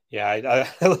 yeah,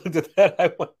 I looked at that.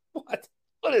 I went,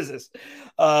 what is this?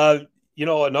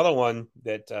 Another one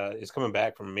that is coming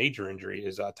back from a major injury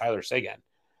is Tyler Seguin.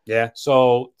 Yeah.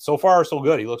 So far so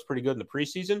good. He looks pretty good in the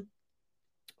preseason.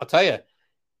 I'll tell you,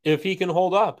 if he can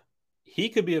hold up, he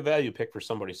could be a value pick for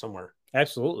somebody somewhere.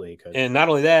 Absolutely. And not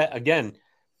only that, again,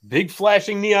 big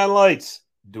flashing neon lights,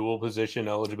 dual position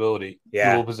eligibility.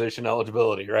 Yeah. Dual position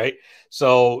eligibility, right?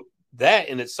 So that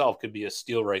in itself could be a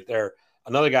steal right there.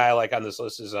 Another guy I like on this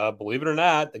list is, believe it or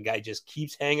not, the guy just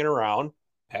keeps hanging around,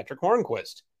 Patrick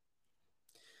Hornquist.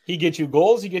 He gets you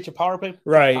goals, he gets you power play,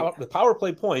 right? The power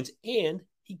play points, and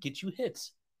he gets you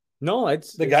hits. No,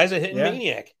 the guy's a hitting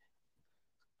maniac.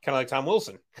 Kind of like Tom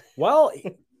Wilson. Well,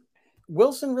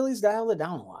 Wilson really's dialed it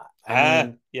down a lot. I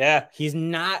mean, yeah. He's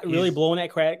not really blowing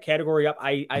that category up.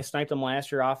 I sniped him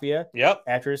last year off you. Yep.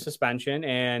 After his suspension,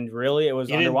 and really it was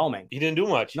underwhelming. He didn't do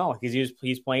much. No, because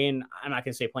he's playing, I'm not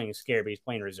going to say playing scared, but he's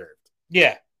playing reserved.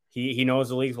 Yeah. He knows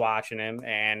the league's watching him,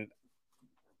 and,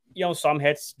 some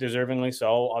hits deservingly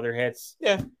so. Other hits,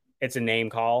 it's a name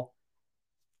call.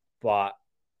 But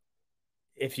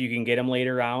if you can get him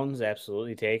later rounds,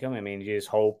 absolutely take him. I mean, you just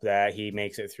hope that he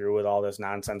makes it through with all this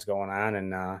nonsense going on,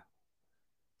 and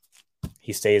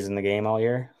he stays in the game all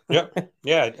year. Yep.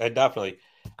 Yeah, definitely.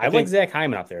 I like Zach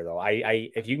Hyman up there, though. I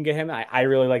if you can get him, I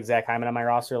really like Zach Hyman on my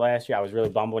roster last year. I was really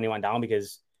bummed when he went down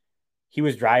because he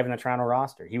was driving the Toronto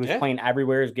roster. He was playing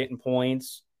everywhere, getting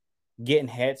points, getting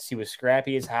hits. He was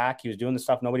scrappy as heck. He was doing the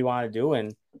stuff nobody wanted to do,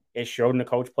 and it showed, and the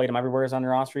coach played him everywhere on the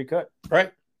roster he could.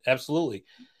 Right. Absolutely.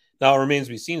 Now, it remains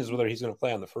to be seen is whether he's going to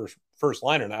play on the first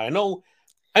line or not. I know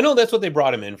that's what they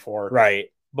brought him in for. Right.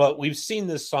 But we've seen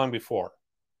this song before,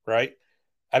 right?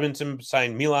 Edmonton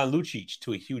signed Milan Lucic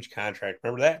to a huge contract.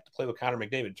 Remember that? To play with Connor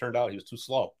McDavid. It turned out he was too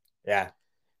slow. Yeah.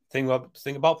 Thing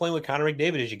about playing with Connor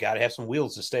McDavid is you got to have some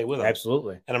wheels to stay with him.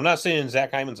 Absolutely. And I'm not saying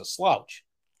Zach Hyman's a slouch,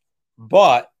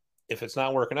 but if it's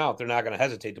not working out, they're not going to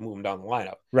hesitate to move him down the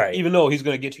lineup. Right. Even though he's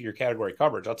going to get you your category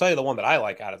coverage. I'll tell you the one that I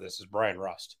like out of this is Brian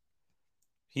Rust.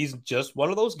 He's just one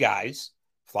of those guys,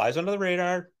 flies under the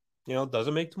radar,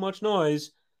 doesn't make too much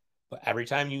noise, but every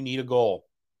time you need a goal,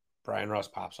 Brian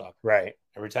Rust pops up. Right.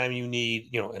 Every time you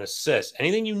need, an assist,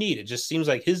 anything you need, it just seems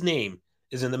like his name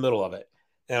is in the middle of it.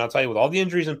 And I'll tell you, with all the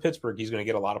injuries in Pittsburgh, he's going to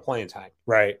get a lot of playing time.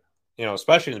 Right.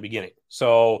 Especially in the beginning.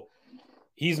 So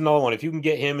he's another one. If you can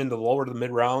get him into the lower to the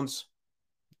mid rounds,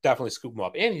 definitely scoop him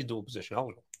up. And he's dual position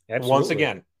eligible. Absolutely. Once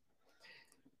again.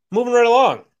 Moving right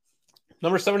along.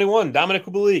 Number 71, Dominik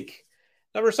Kubalik.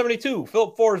 Number 72,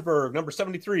 Philip Forsberg. Number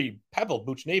 73, Pavel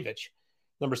Buchnevich.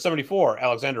 Number 74,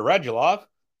 Alexander Radulov.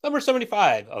 Number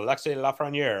 75, Alexei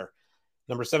Lafreniere.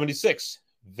 Number 76,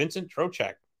 Vincent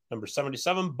Trocheck. Number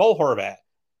 77, Bo Horvat.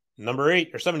 Number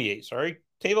 78,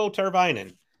 Teuvo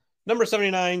Teravainen. Number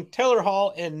 79, Taylor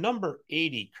Hall. And number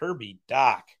 80, Kirby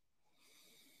Dach.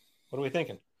 What are we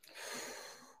thinking?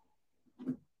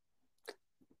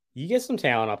 You get some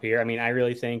talent up here. I mean, I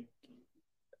really think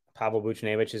Pavel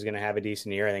Buchnevich is going to have a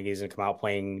decent year. I think he's going to come out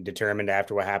playing determined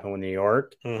after what happened with New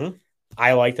York. Mm-hmm.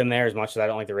 I liked him there as much as I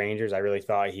don't like the Rangers. I really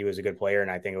thought he was a good player, and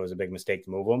I think it was a big mistake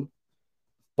to move him.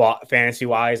 But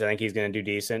fantasy-wise, I think he's going to do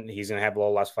decent. He's going to have a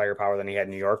little less firepower than he had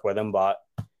in New York with him, but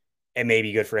it may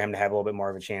be good for him to have a little bit more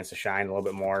of a chance to shine, a little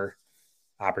bit more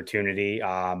opportunity.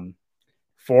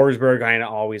 Forsberg kind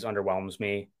of always underwhelms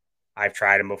me. I've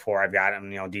tried him before. I've got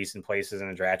him, decent places in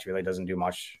the draft. He really doesn't do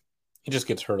much. He just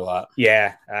gets hurt a lot.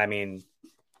 Yeah, I mean,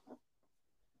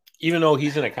 even though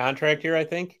he's in a contract here, I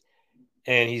think,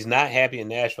 and he's not happy in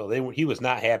Nashville. He was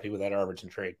not happy with that Arvidsson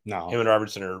trade. No, him and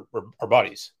Arvidsson are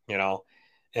buddies,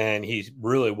 and he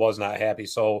really was not happy.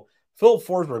 So Philip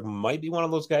Forsberg might be one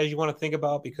of those guys you want to think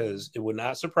about, because it would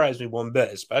not surprise me one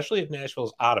bit, especially if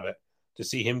Nashville's out of it, to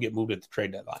see him get moved at the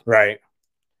trade deadline. Right.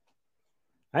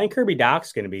 I think Kirby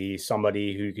Dach's going to be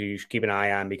somebody who you should keep an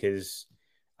eye on, because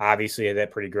obviously he had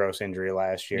that pretty gross injury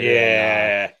last year.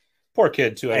 Yeah. Poor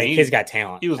kid, too. I mean, kid's got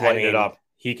talent. He was lighting it up.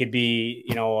 he could be,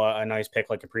 a nice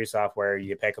pick like Kaprizov where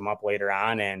you pick him up later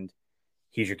on and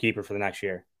he's your keeper for the next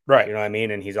year. Right. You know what I mean?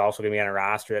 And he's also going to be on a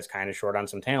roster that's kind of short on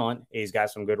some talent. He's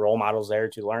got some good role models there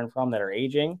to learn from that are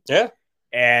aging. Yeah.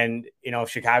 And, if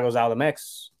Chicago's out of the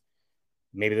mix,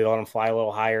 maybe they let him fly a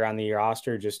little higher on the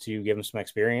roster just to give him some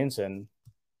experience. And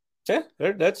yeah,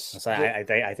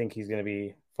 I think he's going to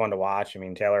be fun to watch. I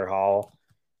mean, Taylor Hall,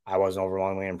 I wasn't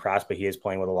overwhelmingly impressed, but he is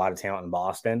playing with a lot of talent in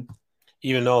Boston.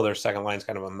 Even though their second line's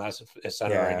kind of a mess at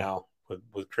center right now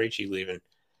with Krejci leaving.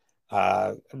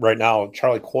 Right now,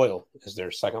 Charlie Coyle is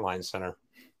their second line center.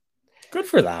 Good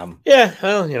for them. Yeah,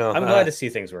 well, I'm glad to see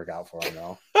things work out for them,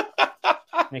 though.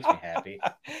 Makes me happy.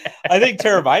 I think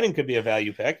Tara Biden could be a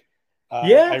value pick.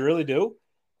 I really do.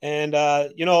 And,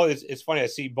 it's funny. I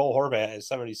see Bo Horvat at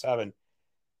 77.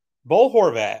 Bo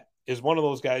Horvat is one of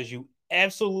those guys you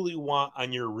absolutely want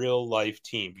on your real life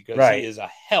team because he is a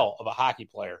hell of a hockey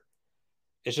player.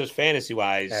 It's just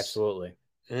fantasy-wise. Absolutely.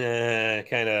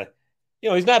 Kind of,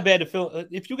 he's not bad to fill.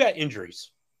 If you got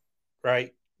injuries,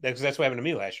 right? That's what happened to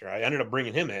me last year. I ended up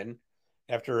bringing him in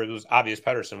after it was obvious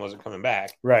Pettersson wasn't coming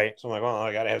back. Right. So I'm like, well,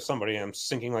 I got to have somebody. I'm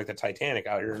sinking like the Titanic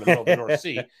out here in the middle of the North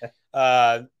Sea.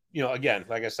 Again,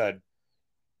 like I said,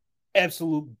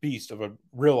 absolute beast of a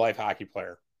real life hockey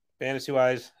player.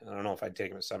 Fantasy-wise, I don't know if I'd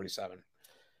take him at 77.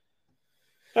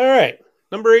 All right.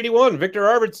 Number 81, Victor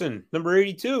Arvidsson. Number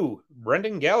 82,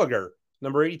 Brendan Gallagher.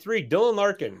 Number 83, Dylan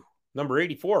Larkin. Number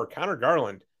 84, Connor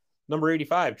Garland. Number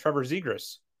 85, Trevor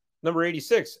Zegras. Number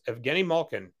 86, Evgeny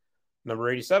Malkin. Number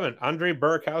 87, Andre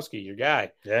Burakovsky, your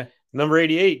guy. Yeah. Number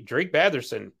 88, Drake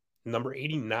Batherson. Number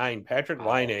 89, Patrick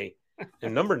Laine.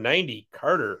 And number 90,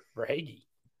 Carter Verhaeghe. It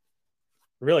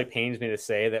really pains me to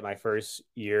say that my first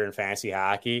year in fantasy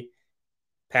hockey,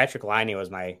 Patrick Laine was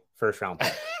my first round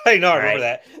pick. I know, I remember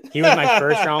that. He was my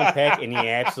first round pick, and he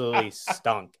absolutely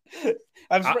stunk.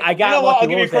 I got. I'll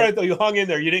give you credit though. You hung in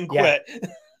there. You didn't quit. Yeah.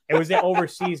 It was that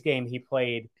overseas game he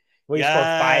played. He scored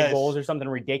 5 goals or something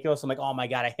ridiculous. I'm like, oh my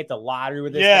god, I hit the lottery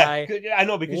with this guy. I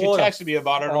know because you texted me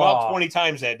about it about 20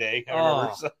 times that day. I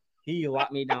remember. So. He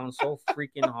let me down so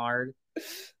freaking hard.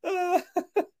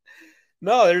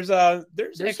 No, there's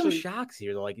actually some shocks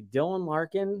here though, like Dylan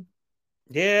Larkin.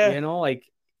 Yeah,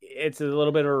 it's a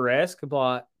little bit of a risk,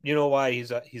 but you know why he's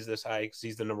this high? Because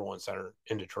he's the number 1 center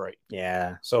in Detroit.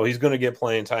 Yeah, so he's going to get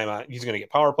playing time. He's going to get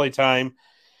power play time.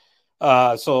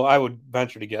 So I would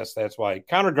venture to guess that's why.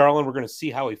 Connor Garland, we're going to see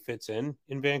how he fits in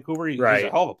Vancouver. He's a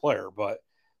hell of a player, but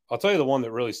I'll tell you the one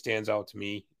that really stands out to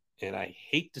me, and I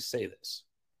hate to say this,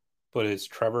 but it's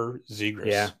Trevor Zegras.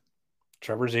 Yeah.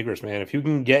 Trevor Zegras, man. If you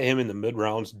can get him in the mid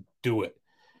rounds, do it.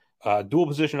 Dual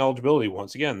position eligibility,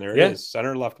 once again, there it is.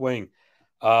 Center, left wing.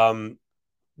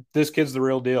 This kid's the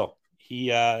real deal. He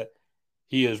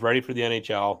is ready for the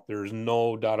NHL. There's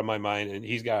no doubt in my mind, and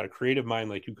he's got a creative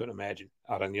mind like you couldn't imagine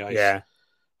out on the ice. Yeah.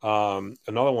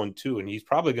 Another one too, and he's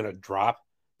probably going to drop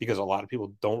because a lot of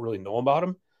people don't really know about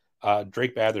him.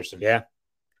 Drake Batherson. Yeah.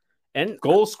 And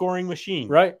goal scoring machine.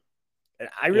 Right.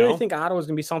 I really think Ottawa is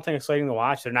going to be something exciting to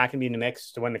watch. They're not going to be in the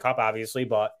mix to win the cup, obviously,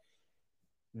 but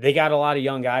they got a lot of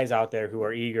young guys out there who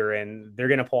are eager, and they're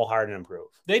going to pull hard and improve.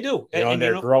 They do. And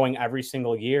they're growing every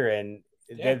single year, and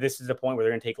this is the point where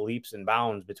they're going to take leaps and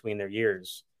bounds between their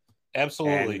years.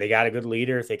 Absolutely. And they got a good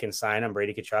leader. If they can sign him,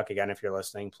 Brady Tkachuk, again, if you're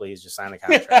listening, please just sign the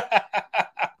contract.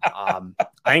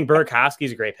 I think Burakovsky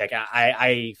is a great pick.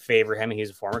 I favor him.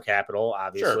 He's a former Capital,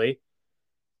 obviously. Sure.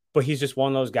 But he's just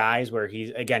one of those guys where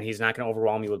he's not going to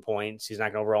overwhelm you with points. He's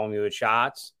not going to overwhelm you with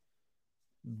shots.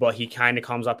 But he kind of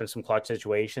comes up in some clutch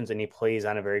situations, and he plays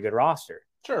on a very good roster.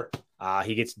 Sure.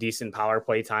 He gets decent power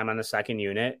play time on the second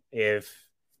unit. If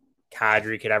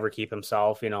Kadri could ever keep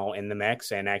himself, in the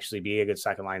mix and actually be a good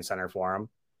second line center for him,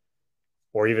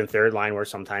 or even third line where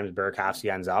sometimes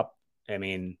Burakovsky ends up. I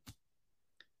mean,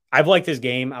 I've liked his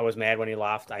game. I was mad when he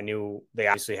left. I knew they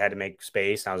obviously had to make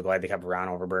space, and I was glad they kept Brown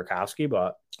over Burakovsky.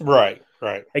 But right.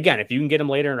 Again, if you can get him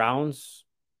later in rounds,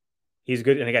 he's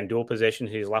good. And again, dual position.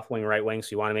 He's left wing, right wing. So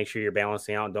you want to make sure you're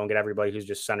balancing out. Don't get everybody who's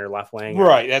just center, left wing.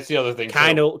 Right. That's the other thing.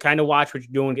 Kind of watch what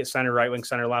you're doing. Get center, right wing,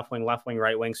 left wing,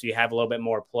 right wing. So you have a little bit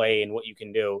more play in what you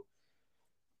can do.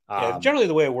 Generally,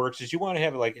 the way it works is you want to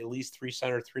have like at least 3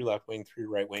 center, 3 left wing, 3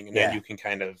 right wing, and then you can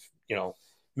kind of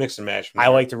mix and match. I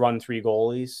like to run 3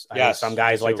 goalies. I know some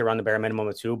guys like to run the bare minimum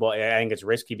of 2, but I think it's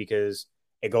risky because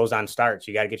it goes on starts.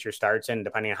 You got to get your starts in,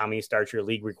 depending on how many starts your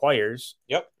league requires.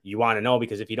 Yep. You want to know,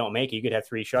 because if you don't make it, you could have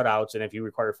 3 shutouts, and if you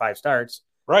require 5 starts,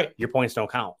 right, your points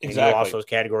don't count. Exactly. And you lost those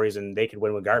categories, and they could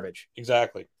win with garbage.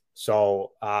 Exactly.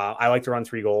 So I like to run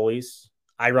 3 goalies.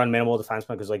 I run minimal defensemen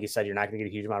because, like you said, you're not going to get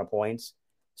a huge amount of points.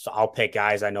 So I'll pick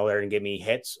guys I know that are going to give me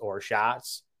hits or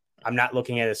shots. I'm not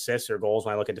looking at assists or goals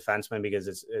when I look at defensemen because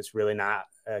it's really not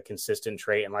a consistent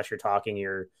trait unless you're talking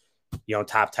your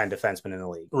top 10 defensemen in the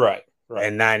league. Right. Right.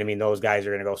 And then, I mean, those guys are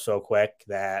going to go so quick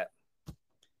that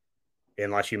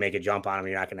unless you make a jump on them,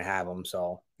 you're not going to have them.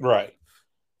 So, right.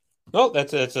 No,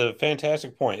 that's a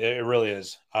fantastic point. It really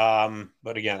is.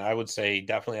 But again, I would say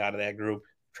definitely out of that group,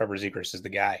 Trevor Zegras is the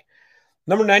guy.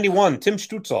 Number 91, Tim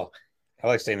Stützle. I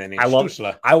like saying that name.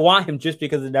 I want him just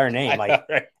because of their name. Like,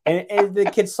 right? and the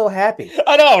kid's so happy.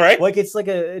 I know, right? Like, it's like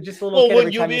just a little. Well,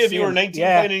 wouldn't you be if you were 19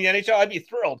 playing in the NHL? I'd be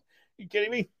thrilled. Are you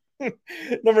kidding me?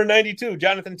 Number 92,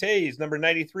 Jonathan Toews. Number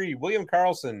 93, William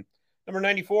Karlsson. Number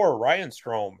 94, Ryan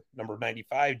Strome. Number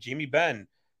 95, Jamie Benn.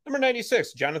 Number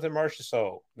 96, Jonathan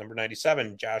Marchessault. Number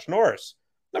 97, Josh Norris.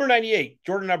 Number 98,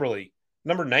 Jordan Eberle.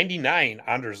 Number 99,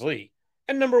 Anders Lee.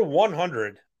 And number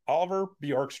 100, Oliver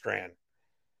Bjorkstrand.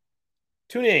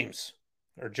 Two names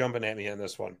are jumping at me on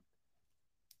this one.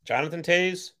 Jonathan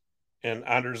Toews and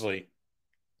Anders Lee.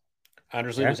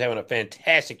 Anders Lee was having a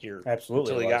fantastic year.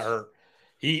 Absolutely. Until he got hurt.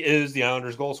 He is the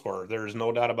Islanders' goal scorer. There's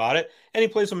no doubt about it. And he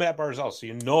plays with Matt Barzal, so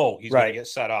he's going to get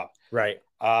set up. Right.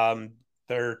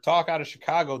 Their talk out of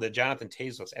Chicago that Jonathan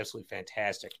Toews looks absolutely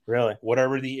fantastic. Really?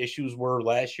 Whatever the issues were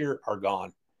last year are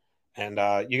gone. And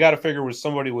you got to figure with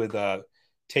somebody with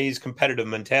Toews' competitive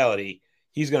mentality,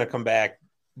 he's going to come back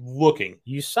looking.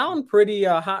 You sound pretty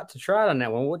hot to trot on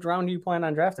that one. What round do you plan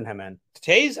on drafting him in?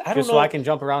 Toews? I don't know. Just so I can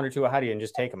jump around or two ahead of you and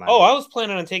just take him out. Oh, I was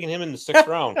planning on taking him in the 6th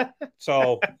round.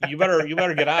 So you better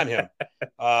get on him.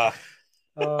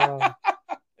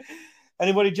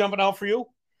 Anybody jumping out for you?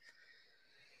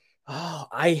 Oh,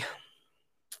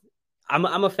 I'm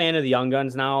a fan of the young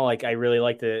guns now. Like, I really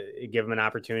like to give them an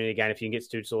opportunity again. If you can get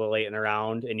Stützle late in the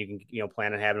round and you can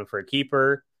plan on having him for a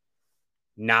keeper,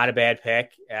 not a bad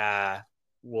pick.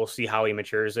 We'll see how he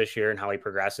matures this year and how he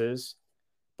progresses.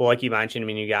 But like you mentioned, I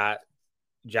mean, you got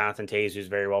Jonathan Toews, who's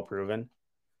very well proven.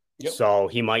 Yep. So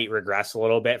he might regress a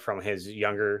little bit from his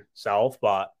younger self,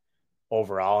 but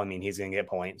overall, I mean, he's going to get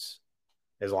points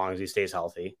as long as he stays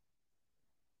healthy.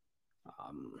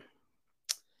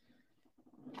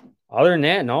 Other than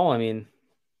that, no, I mean,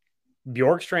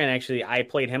 Bjorkstrand, actually, I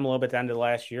played him a little bit at the end of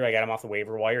last year. I got him off the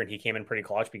waiver wire, and he came in pretty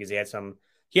clutch because he had a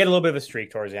little bit of a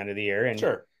streak towards the end of the year. And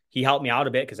sure. He helped me out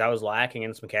a bit because I was lacking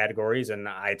in some categories, and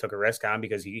I took a risk on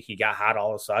because he got hot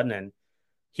all of a sudden, and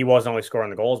he wasn't only scoring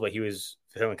the goals, but he was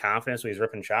feeling confidence. So he was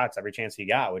ripping shots every chance he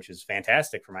got, which is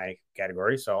fantastic for my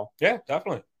category. So yeah,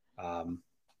 definitely.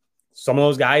 Some of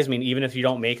those guys, I mean, even if you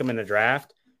don't make them in the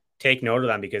draft, take note of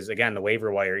them because, again, the waiver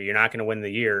wire, you're not going to win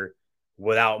the year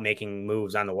without making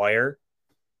moves on the wire.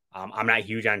 I'm not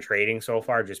huge on trading so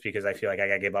far just because I feel like I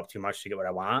got to give up too much to get what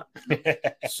I want.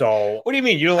 So what do you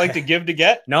mean? You don't like to give to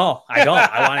get? No, I don't.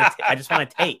 I just want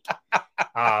to take.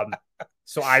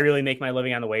 So I really make my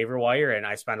living on the waiver wire, and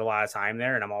I spend a lot of time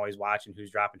there, and I'm always watching who's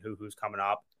dropping who's coming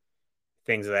up,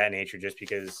 things of that nature, just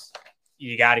because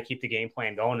you got to keep the game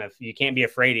plan going. If you can't be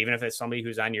afraid, even if it's somebody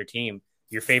who's on your team,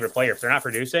 your favorite player, if they're not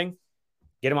producing,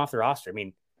 get them off the roster. I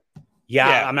mean,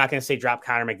 yeah. I'm not going to say drop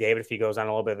Connor McDavid if he goes on a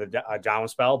little bit of a down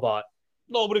spell, but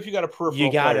no. But if you got a peripheral,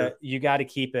 you got to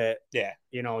keep it. Yeah,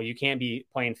 you can't be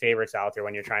playing favorites out there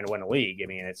when you're trying to win a league. I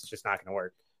mean, it's just not going to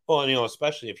work. Well, and,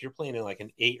 especially if you're playing in like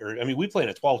an 8 we play in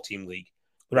a 12-team league.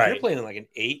 But right. If you're playing in like an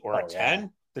 8 or a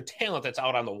 10, the talent that's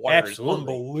out on the wire is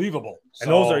unbelievable. And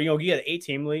those are, you get an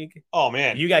 8-team league. Oh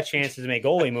man, you got chances to make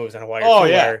goalie moves on a wire. Oh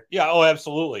yeah, Oh,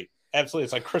 absolutely. Absolutely.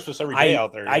 It's like Christmas every day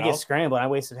out there. I get scrambled. I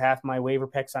wasted half my waiver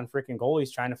picks on freaking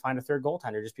goalies trying to find a third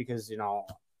goaltender just because,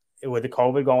 with the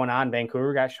COVID going on,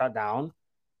 Vancouver got shut down.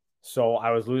 So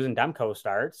I was losing Demko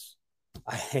starts.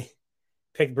 I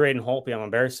picked Braden Holtby. I'm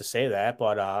embarrassed to say that,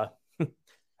 but I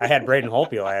had Braden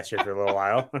Holtby last year for a little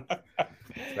while.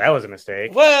 That was a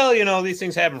mistake. Well, these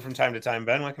things happen from time to time,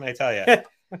 Ben. What can I tell you?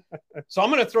 So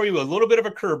I'm going to throw you a little bit of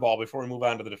a curveball before we move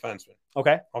on to the defenseman.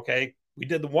 Okay. We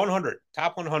did the 100,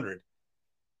 top 100.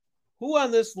 Who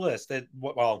on this list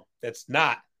that's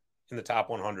not in the top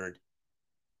 100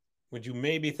 would you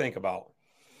maybe think about?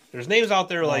 There's names out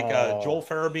there like Joel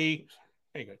Farabee,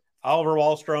 Oliver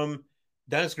Wahlstrom,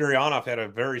 Dennis Gurianov had a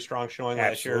very strong showing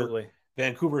last year.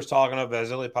 Vancouver's talking of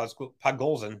Vasily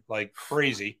Podgolzin like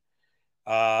crazy.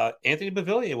 Anthony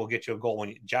Beauvillier will get you a goal.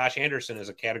 Josh Anderson is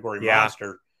a category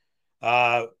monster.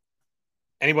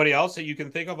 Anybody else that you can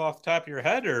think of off the top of your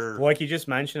head? Or like you just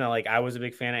mentioned, I was a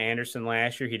big fan of Anderson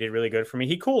last year. He did really good for me.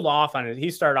 He cooled off on it. He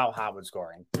started out hot with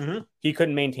scoring. Mm-hmm. He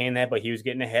couldn't maintain that, but he was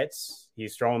getting the hits.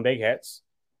 He's throwing big hits.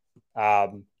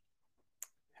 Montreal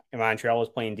was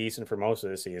playing decent for most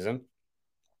of the season.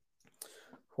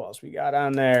 Who else we got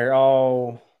on there?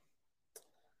 Oh,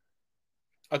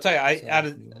 I'll tell you,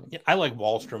 I like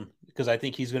Wahlstrom. because I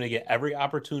think he's going to get every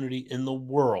opportunity in the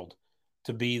world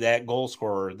to be that goal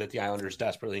scorer that the Islanders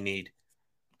desperately need.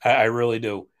 I really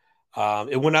do.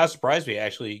 It would not surprise me,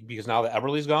 actually, because now that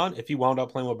Eberle's gone, if he wound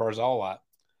up playing with Barzal a lot.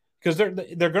 Because they're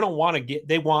going to want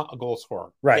they want a goal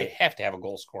scorer. Right. They have to have a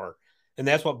goal scorer. And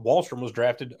that's what Wahlstrom was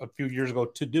drafted a few years ago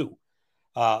to do.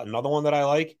 Another one that I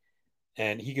like,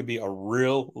 and he could be a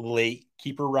real late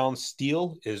keeper round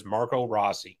steal, is Marco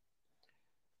Rossi.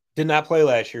 Did not play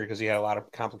last year because he had a lot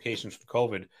of complications with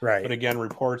COVID. Right. But again,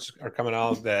 reports are coming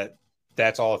out that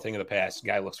that's all a thing of the past. The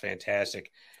guy looks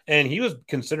fantastic. And he was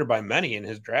considered by many in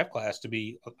his draft class to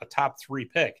be a top 3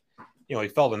 pick. You know, he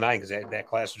fell to 9 because that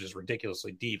class was just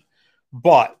ridiculously deep.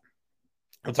 But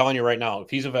I'm telling you right now, if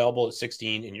he's available at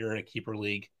 16 and you're in a keeper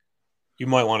league, you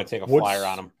might want to take a flyer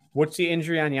on him. What's the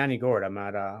injury on Yanni Gourde? I'm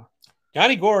not.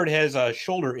 Yanni Gourde has a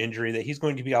shoulder injury that he's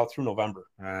going to be out through November.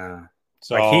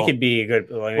 So like he could be a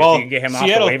good. Like, well, if you can get him off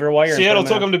the waiver wire. Seattle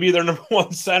took him to be their number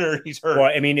 1 center. He's hurt.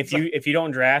 Well, I mean, if you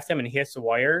don't draft him and he hits the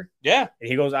wire, yeah, and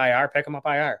he goes IR, pick him up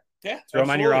IR. Yeah, throw him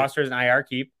on your roster as an IR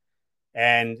keep.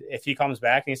 And if he comes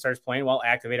back and he starts playing well,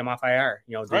 activate him off IR.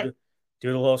 You know,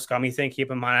 do the little scummy thing,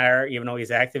 keep him on IR, even though he's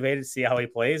activated, see how he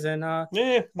plays, and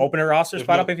open a roster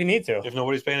spot up if you need to. If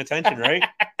nobody's paying attention, right?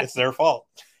 It's their fault.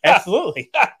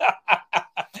 Absolutely.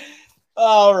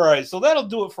 All right, so that'll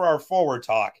do it for our forward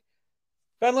talk.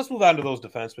 Ben, let's move on to those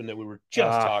defensemen that we were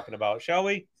just talking about, shall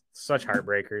we? Such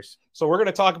heartbreakers. So we're going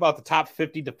to talk about the top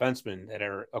 50 defensemen that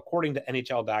are according to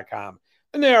NHL.com.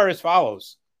 And they are as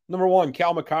follows. Number 1,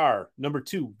 Cal McCarr. Number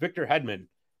 2, Victor Hedman.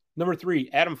 Number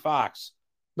 3, Adam Fox.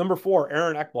 Number 4,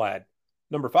 Aaron Ekblad.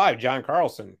 Number 5, John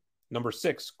Carlson. Number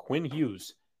 6, Quinn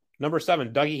Hughes. Number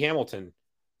 7, Dougie Hamilton.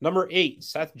 Number 8,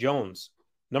 Seth Jones.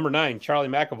 Number 9, Charlie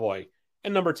McAvoy.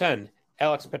 And number 10,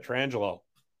 Alex Pietrangelo.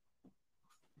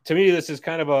 To me, this is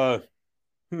kind of a,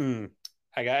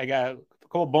 I got a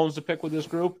couple bones to pick with this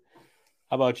group.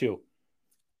 How about you?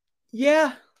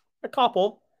 Yeah, a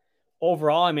couple.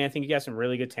 Overall, I mean, I think you got some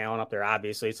really good talent up there.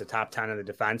 Obviously, it's the top 10 of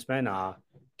the defensemen.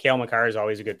 Cale Makar is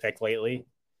always a good pick lately.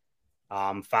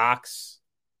 Fox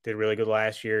did really good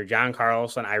last year. John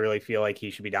Carlson, I really feel like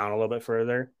he should be down a little bit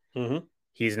further. Mm-hmm.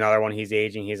 He's another one. He's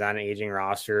aging. He's on an aging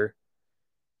roster.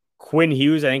 Quinn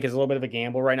Hughes, I think, is a little bit of a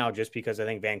gamble right now just because I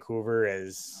think Vancouver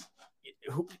is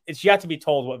 – it's yet to be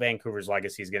told what Vancouver's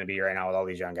legacy is going to be right now with all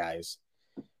these young guys.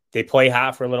 They play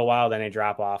hot for a little while, then they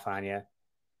drop off on you.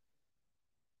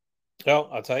 Well,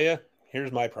 I'll tell you,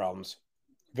 here's my problems.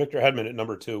 Victor Hedman at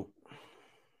number 2.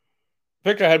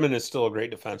 Victor Hedman is still a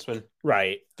great defenseman.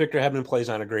 Right. Victor Hedman plays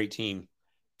on a great team.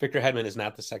 Victor Hedman is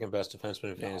not the second best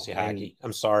defenseman in fantasy hockey.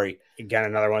 I'm sorry. Again,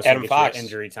 another one. Adam Fox.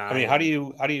 Injury time. I mean, how do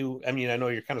you, I mean, I know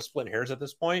you're kind of splitting hairs at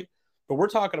this point, but we're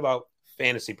talking about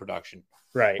fantasy production.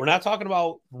 Right. We're not talking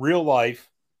about real life.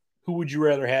 Who would you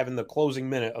rather have in the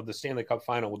closing minute of the Stanley Cup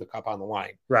final with the cup on the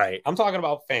line? Right. I'm talking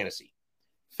about fantasy.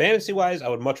 Fantasy-wise, I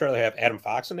would much rather have Adam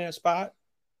Fox in that spot.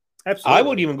 Absolutely. I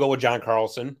would even go with John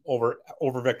Carlson over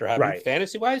Victor Hedman. Right.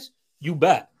 Fantasy-wise, you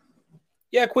bet.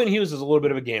 Yeah, Quinn Hughes is a little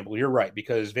bit of a gamble. You're right,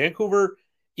 because Vancouver,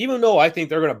 even though I think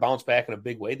they're going to bounce back in a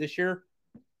big way this year,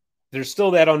 there's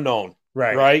still that unknown.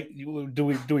 Right. Right? Do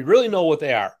we really know what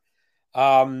they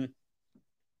are?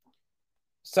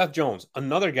 Seth Jones,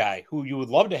 another guy who you would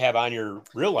love to have on your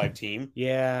real-life team.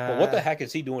 Yeah. But what the heck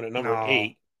is he doing at number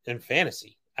 8 in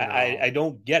fantasy? No. I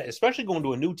don't get it, especially going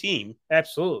to a new team.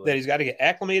 Absolutely. That he's got to get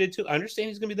acclimated to. I understand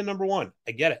he's going to be the number 1.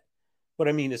 I get it. But,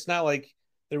 I mean, it's not like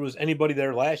there was anybody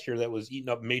there last year that was eating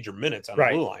up major minutes on the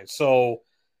blue line. So,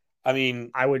 I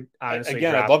mean, I would honestly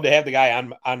again, I'd love to have the guy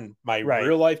on my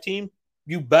real-life team.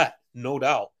 You bet. No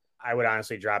doubt. I would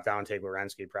honestly drop down and take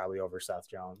Werenski probably over Seth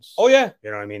Jones. Oh, yeah. You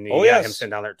know what I mean? You got him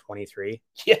sitting down there at 23.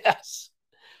 Yes.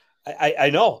 I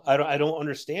know. I don't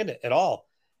understand it at all.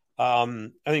 I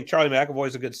think Charlie McAvoy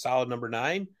is a good solid number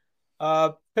 9.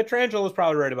 Pietrangelo is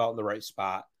probably right about in the right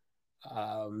spot.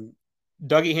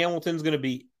 Dougie Hamilton's going to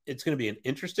be an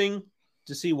interesting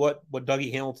to see what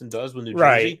Dougie Hamilton does with New Jersey.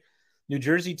 Right. New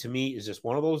Jersey to me is just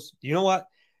one of those, you know what?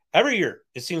 Every year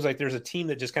it seems like there's a team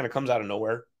that just kind of comes out of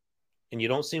nowhere and you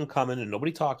don't see them coming and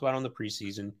nobody talked about it on the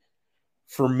preseason.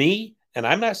 For me, and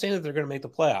I'm not saying that they're going to make the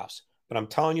playoffs, but I'm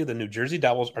telling you the New Jersey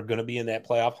Devils are going to be in that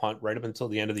playoff hunt right up until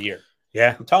the end of the year.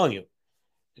 Yeah. I'm telling you.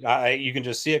 You can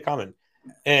just see it coming.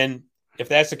 And if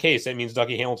that's the case, that means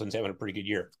Dougie Hamilton's having a pretty good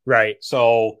year. Right.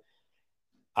 So,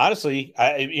 honestly,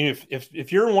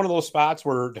 if you're in one of those spots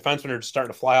where defensemen are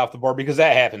starting to fly off the board, because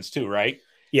that happens too, right?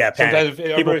 Yeah, sometimes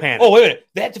people panic. Oh, wait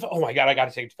a minute. Oh, my God, I got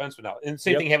to take defenseman out. And the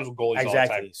same thing happens with goalies all the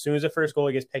time. As soon as the first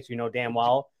goalie gets picked, you know damn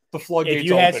well. The floodgates if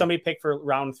you had somebody picked for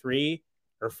round 3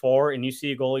 or 4 and you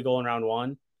see a goalie go in round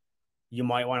 1, you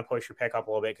might want to push your pick up a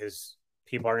little bit because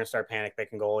people are going to start panic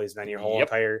picking goalies, and then your whole Yep.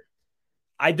 entire.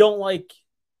 I don't like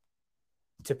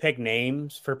to pick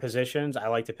names for positions. I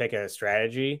like to pick a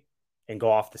strategy and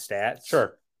go off the stats.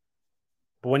 Sure.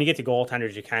 But when you get to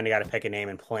goaltenders, you kind of got to pick a name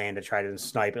and plan to try to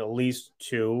snipe at least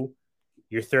two.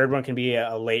 Your third one can be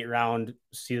a late round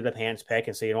seat of the pants pick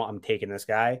and say, you know what, I'm taking this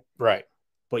guy. Right.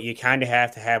 But you kind of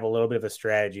have to have a little bit of a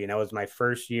strategy. And that was my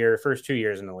first 2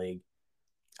 years in the league.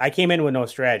 I came in with no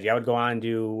strategy. I would go on and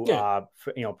do,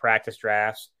 practice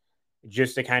drafts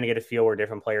just to kind of get a feel where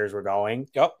different players were going.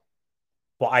 Yep.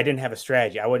 But I didn't have a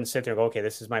strategy. I wouldn't sit there and go, okay,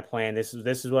 this is my plan. This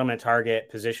is what I'm going to target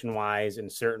position wise in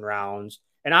certain rounds.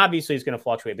 And obviously it's going to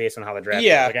fluctuate based on how the draft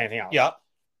goes, like anything else. Yeah.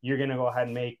 You're going to go ahead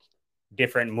and make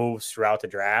different moves throughout the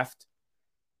draft.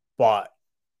 But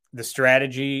the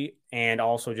strategy and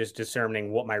also just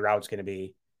discerning what my route's going to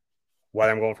be,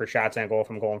 whether I'm going for shots on goal, if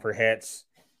I'm going for hits,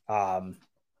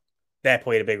 that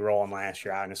played a big role in last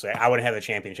year, honestly. I wouldn't have the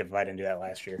championship if I didn't do that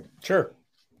last year. Sure.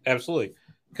 Absolutely.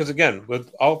 Because, again,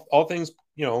 with all things,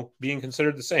 being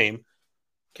considered the same,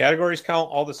 categories count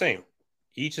all the same.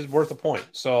 Each is worth a point.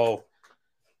 So,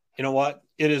 you know what?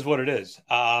 It is what it is.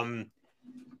 I'm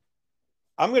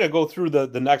going to go through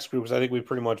the next group because I think we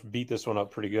pretty much beat this one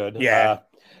up pretty good. Yeah.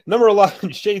 Number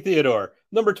 11, Shea Theodore.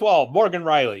 Number 12, Morgan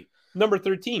Riley. Number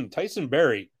 13, Tyson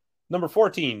Berry. Number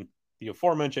 14, the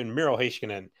aforementioned Miro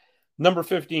Heiskanen. Number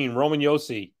 15, Roman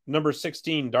Josi. Number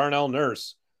 16, Darnell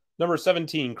Nurse. Number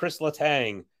 17, Chris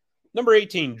Letang. Number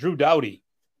 18, Drew Doughty.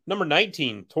 Number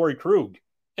 19, Torrey Krug.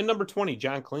 And number 20,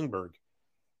 John Klingberg.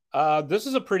 This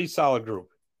is a pretty solid group.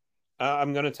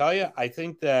 I'm going to tell you, I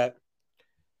think that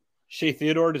Shea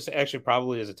Theodore is actually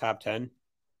probably as a top 10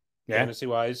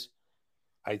 fantasy-wise.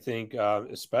 I think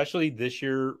especially this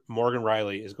year, Morgan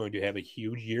Riley is going to have a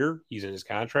huge year. He's in his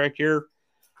contract year.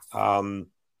 And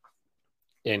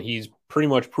he's pretty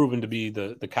much proven to be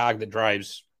the cog that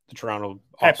drives the Toronto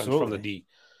offense from the D.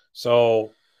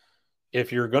 So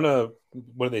if you're going to,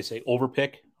 what do they say,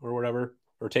 overpick or whatever,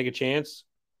 or take a chance,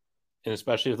 and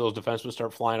especially if those defensemen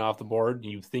start flying off the board,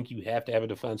 you think you have to have a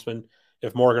defenseman.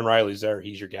 If Morgan Riley's there,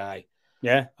 he's your guy.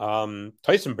 Yeah.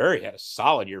 Tyson Berry had a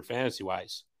solid year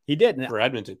fantasy-wise. He did. For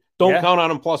Edmonton. Don't count on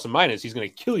him plus and minus. He's going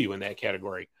to kill you in that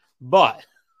category. But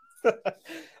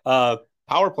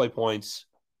power play points,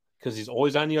 because he's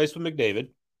always on the ice with McDavid.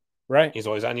 Right. He's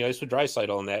always on the ice with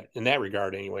Draisaitl in that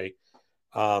regard anyway.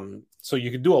 So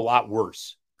you could do a lot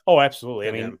worse. Oh, absolutely.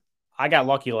 I mean, I got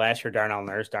lucky last year, Darnell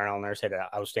Nurse. Darnell Nurse had an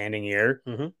outstanding year.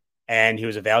 Mm-hmm. And he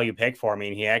was a value pick for me.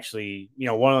 And he actually,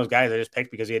 one of those guys I just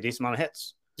picked because he had a decent amount of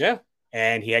hits. Yeah.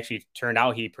 And he actually turned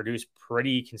out he produced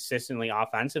pretty consistently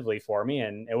offensively for me.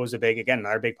 And it was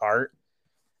another big part.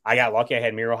 I got lucky. I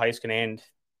had Miro Heiskanen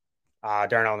and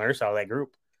Darnell Nurse out of that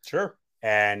group. Sure.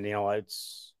 And,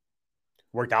 it's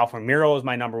worked out for me. Miro was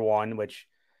my number one, which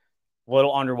a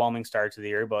little underwhelming start to the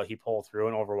year, but he pulled through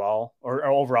and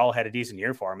overall had a decent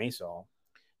year for me. So,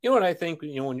 what I think,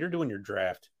 when you're doing your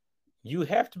draft, you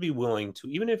have to be willing to,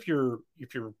 even if you're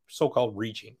so-called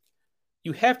reaching,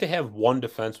 you have to have one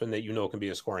defenseman that can be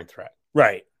a scoring threat.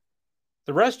 Right.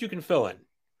 The rest you can fill in.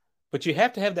 But you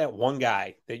have to have that one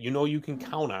guy that you can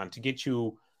count on to get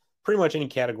you pretty much any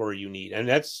category you need. And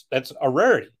that's a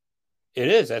rarity. It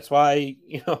is. That's why,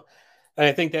 and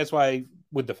I think that's why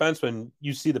with defensemen,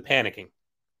 you see the panicking.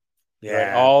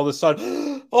 Yeah. Right? All of a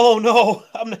sudden, oh no,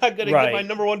 I'm not going to get my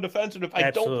number one defenseman if I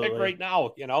don't pick right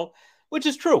now, which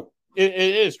is true. It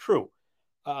is true.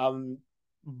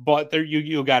 But there,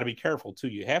 you got to be careful too.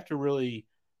 You have to really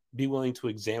be willing to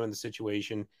examine the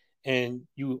situation, and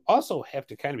you also have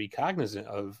to kind of be cognizant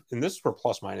of. And this is where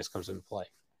plus minus comes into play.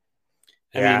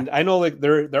 I mean, I know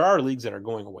there are leagues that are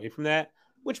going away from that,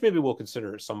 which maybe we'll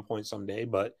consider at some point someday.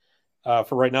 But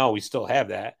for right now, we still have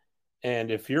that.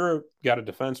 And if you're got a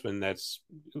defenseman that's,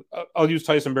 I'll use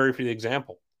Tyson Berry for the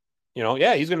example. He's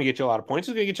going to get you a lot of points.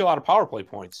 He's going to get you a lot of power play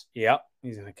points. Yep.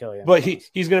 He's going to kill you. But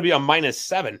he's going to be a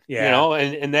 -7,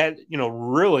 and that,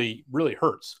 really, really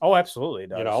hurts. Oh, absolutely. It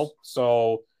does.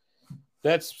 So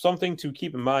that's something to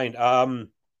keep in mind.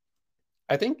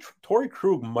 I think Torrey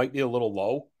Krug might be a little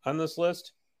low on this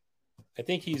list. I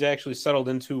think he's actually settled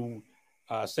into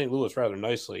St. Louis rather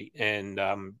nicely. And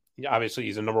obviously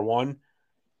he's a number one.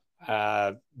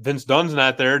 Vince Dunn's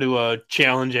not there to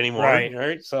challenge anymore.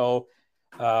 Right? So,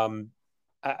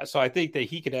 so I think that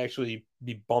he could actually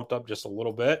be bumped up just a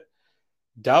little bit.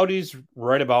 Doughty's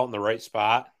right about in the right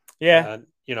spot. Yeah.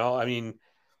 I mean,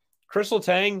 Chris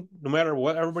Letang, no matter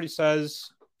what everybody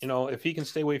says, if he can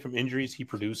stay away from injuries, he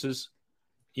produces.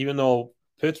 Even though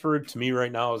Pittsburgh, to me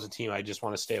right now, is a team I just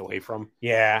want to stay away from.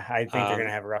 Yeah, I think they're going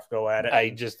to have a rough go at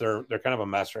it. They're kind of a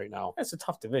mess right now. That's a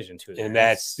tough division, too. And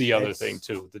that's the other thing,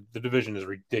 too. The division is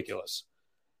ridiculous.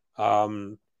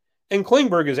 And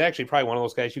Klingberg is actually probably one of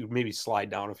those guys you could maybe slide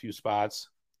down a few spots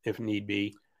if need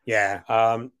be. Yeah.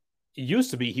 It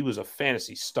used to be he was a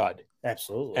fantasy stud.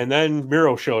 Absolutely. And then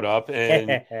Miro showed up,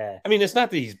 and I mean, it's not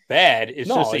that he's bad. It's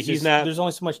just that he's not. There's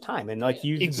only so much time, and like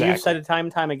you've Exactly. said it time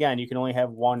and time again, you can only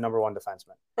have one number one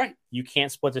defenseman. Right. You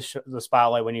can't split the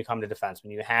spotlight when you come to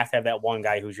defenseman. You have to have that one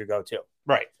guy who's your go-to.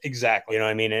 Right. Exactly. You know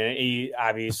what I mean? And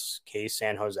obvious case,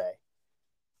 San Jose.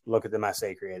 Look at the mess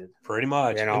they created. Pretty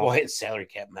much. You know, and we'll hit salary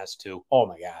cap mess too. Oh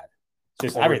my God.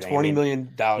 Just over everything. $20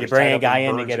 million. You bring a guy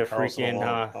in to get a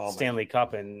freaking Stanley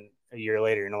Cup, and a year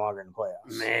later, you're no longer in the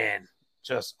playoffs. Man,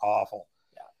 just awful.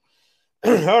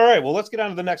 Yeah. All right. Well, let's get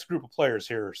on to the next group of players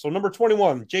here. So, number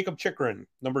 21, Jacob Chychrun.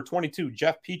 Number 22,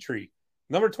 Jeff Petrie.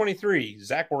 Number 23,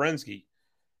 Zach Werenski.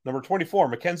 Number 24,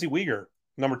 Mackenzie Weegar.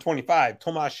 Number 25,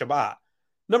 Tomas Chabot.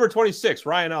 Number 26,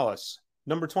 Ryan Ellis.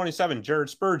 Number 27, Jared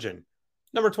Spurgeon.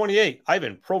 Number 28,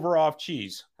 Ivan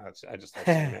Provorov-Cheese. I just like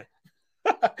saying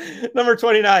that. Number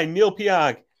 29, Neil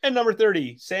Pionk. And number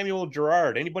 30, Samuel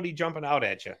Girard. Anybody jumping out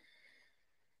at you?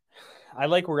 I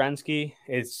like Werenski.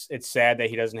 It's sad that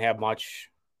he doesn't have much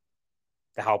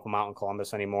to help him out in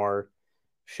Columbus anymore.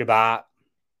 Chabot.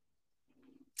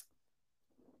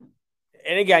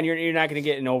 And again, you're not going to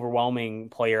get an overwhelming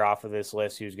player off of this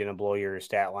list who's going to blow your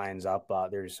stat lines up.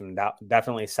 There's some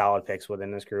definitely solid picks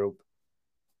within this group.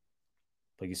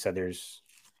 Like you said, there's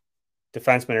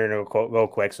defensemen are going to go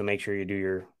quick, so make sure you do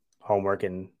your homework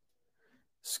and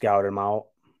scout them out.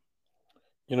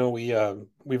 You know,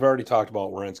 we've already talked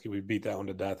about Werenski. We beat that one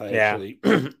to death.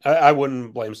 I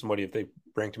wouldn't blame somebody if they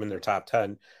ranked him in their top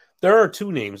 10. There are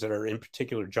two names that are in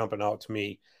particular jumping out to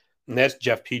me, and that's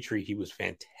Jeff Petrie. He was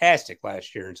fantastic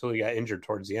last year until he got injured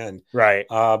towards the end. Right.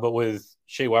 But with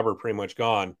Shea Weber pretty much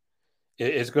gone,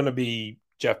 it's going to be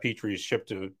Jeff Petrie's ship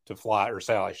to fly, or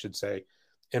sail, I should say,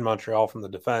 in Montreal from the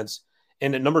defense.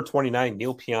 And at number 29,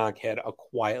 Neil Pionk had a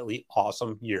quietly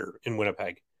awesome year in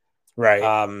Winnipeg.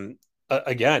 Right.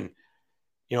 Again,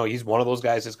 you know, he's one of those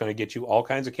guys that's going to get you all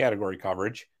kinds of category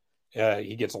coverage.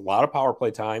 He gets a lot of power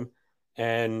play time,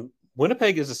 and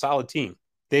Winnipeg is a solid team.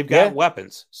 They've got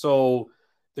weapons. So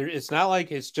it's not like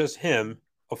it's just him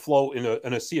afloat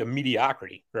in a sea of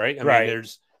mediocrity, right? I mean,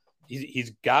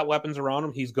 he's got weapons around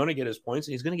him. He's going to get his points,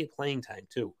 and he's going to get playing time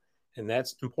too. And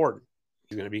that's important.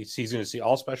 He's going to see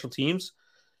all special teams.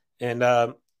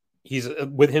 And he's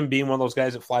with him being one of those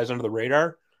guys that flies under the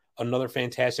radar, another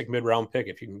fantastic mid-round pick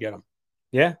if you can get him.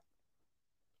 Yeah.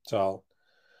 So,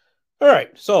 all right.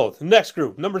 So the next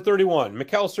group, number 31,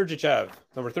 Mikhail Sergachev.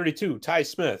 Number 32, Ty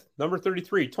Smith. Number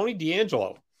 33, Tony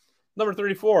DeAngelo. Number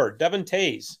 34, Devin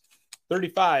Tays.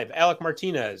 35, Alec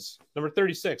Martinez. Number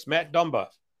 36, Matt Dumba.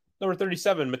 Number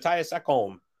 37, Matthias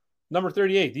Ekholm. Number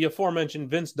 38, the aforementioned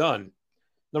Vince Dunn.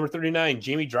 Number 39,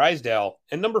 Jamie Drysdale.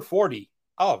 And number 40,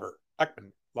 Oliver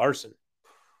Ekman-Larsson.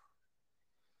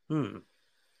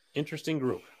 Interesting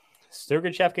group.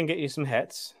 Sergachev can get you some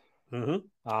hits. Mm-hmm.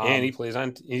 And he plays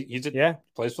on.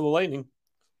 Plays for the Lightning.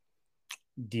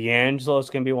 DeAngelo's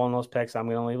going to be one of those picks I'm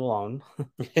going to leave alone.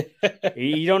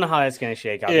 You don't know how that's going to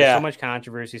shake out. There's so much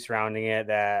controversy surrounding it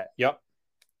that you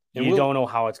don't know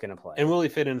how it's going to play. And will he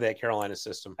fit into that Carolina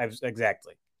system?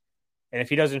 Exactly. And if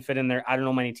he doesn't fit in there, I don't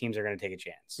know many teams are going to take a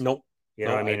chance. Nope. You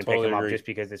know what I mean? And totally pick him up just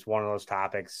because it's one of those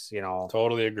topics, you know.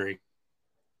 Totally agree.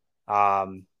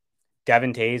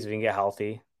 Devin Tays, if he can get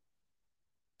healthy,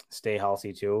 stay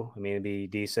healthy too. I mean, it'd be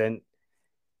decent.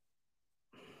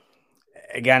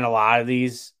 Again, a lot of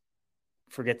these,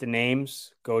 forget the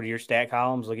names, go to your stat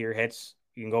columns, look at your hits.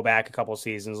 You can go back a couple of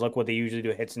seasons, look what they usually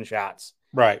do, hits and shots.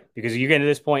 Right. Because you get to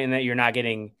this point in that you're not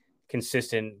getting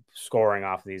consistent scoring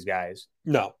off of these guys.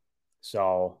 No.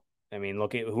 So, I mean,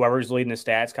 look at whoever's leading the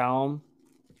stats column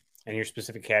and your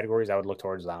specific categories, I would look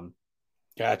towards them.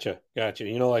 Gotcha.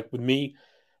 You know, like with me,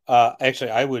 actually,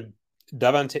 I would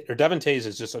Devin Tays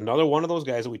is just another one of those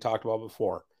guys that we talked about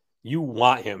before. You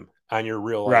want him on your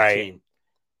real life team.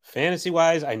 Fantasy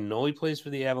wise, I know he plays for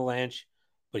the Avalanche,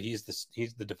 but he's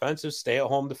the defensive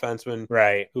stay-at-home defenseman,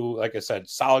 right? Who, like I said,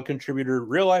 solid contributor.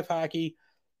 Real life hockey,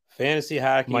 fantasy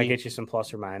hockey might get you some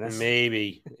plus or minus.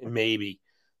 Maybe.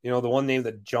 You know, the one name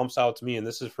that jumps out to me, and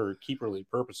this is for keeper league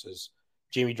purposes,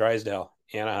 Jamie Drysdale,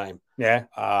 Anaheim. Yeah.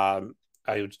 I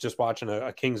was just watching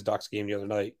a Kings Ducks game the other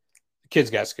night. The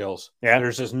kid's got skills. Yeah.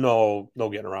 There's just no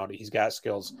getting around it. He's got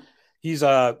skills. He's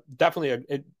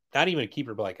definitely not even a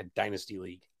keeper, but like a dynasty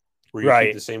league where you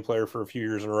keep the same player for a few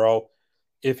years in a row.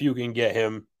 If you can get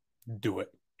him, do it,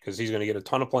 because he's going to get a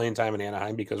ton of playing time in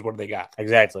Anaheim because what do they got?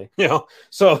 Exactly. You know,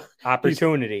 so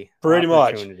opportunity. Pretty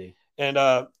much. And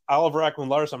Oliver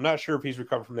Ekman-Larsson, I'm not sure if he's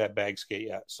recovered from that bag skate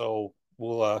yet. So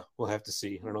we'll have to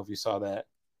see. I don't know if you saw that.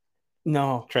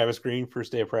 No. Travis Green,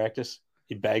 first day of practice.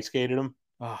 He bag skated him.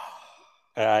 Oh.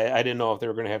 I didn't know if they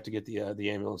were going to have to get the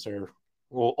ambulance there.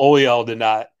 Well, OEL did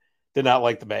not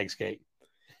like the bag skate.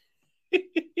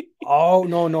 Oh,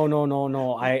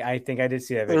 no. I think I did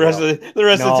see that The video.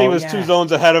 rest of the team was 2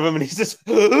 zones ahead of him, and he's just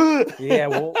yeah.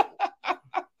 Well,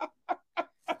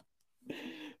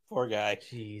 poor guy.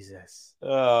 Jesus.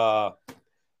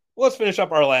 Let's finish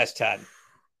up our last 10.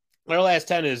 Our last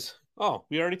 10 is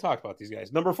we already talked about these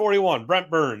guys. Number 41,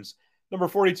 Brent Burns. Number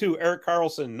 42, Erik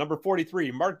Karlsson. Number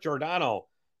 43, Mark Giordano.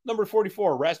 Number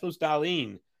 44, Rasmus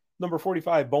Dahlin. Number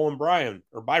 45,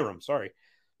 Byram.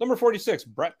 Number 46,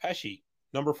 Brett Pesce.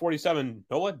 Number 47,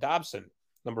 Noah Dobson.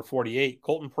 Number 48,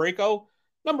 Colton Parayko.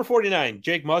 Number 49,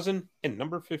 Jake Muzzin. And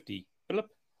number 50, Philip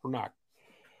Hronek.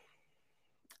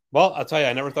 Well, I'll tell you,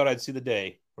 I never thought I'd see the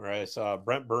day where I saw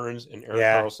Brent Burns and Erik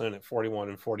Karlsson at 41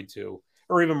 and 42.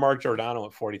 Or even Mark Giordano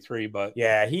at 43, but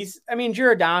yeah,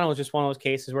 Giordano is just one of those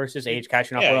cases where it's just age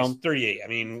catching up with him. He's 38. I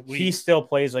mean, he still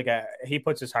plays he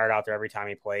puts his heart out there every time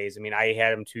he plays. I mean, I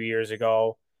had him 2 years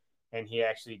ago, and he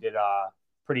actually did a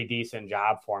pretty decent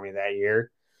job for me that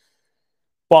year.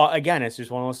 But again, it's just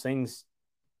one of those things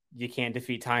you can't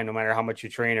defeat time no matter how much you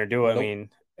train or do it. Nope. I mean,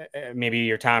 maybe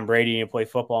you're Tom Brady and you play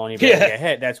football and you get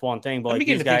hit. That's one thing. But I'm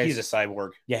beginning to think he's a cyborg.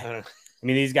 Yeah. I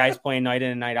mean, these guys playing night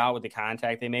in and night out with the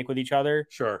contact they make with each other.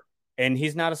 Sure. And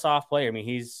he's not a soft player. I mean,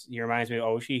 he reminds me of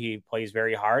Oshie. He plays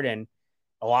very hard, and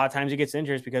a lot of times he gets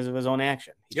injured because of his own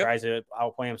action. He tries to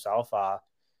outplay himself.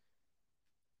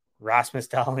 Rasmus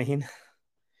Dahlin.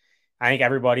 I think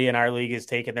everybody in our league is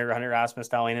taking their run at Rasmus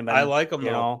Dahlin. I like him,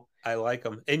 I like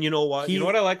him. And you know what? You know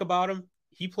what I like about him?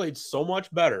 He played so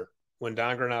much better when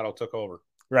Don Granato took over.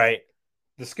 Right.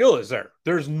 The skill is there.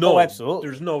 There's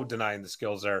no denying the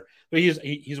skills there. But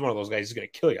he's one of those guys who's going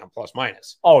to kill you on plus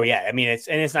minus. Oh yeah, I mean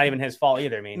it's not even his fault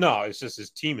either. I mean, no, it's just his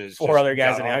team is 4 other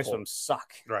guys in the ice with him suck.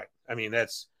 Right. I mean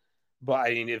but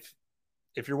I mean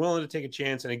if you're willing to take a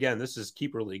chance, and again this is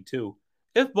keeper league too.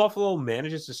 If Buffalo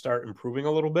manages to start improving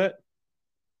a little bit,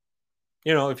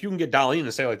 if you can get Dahlin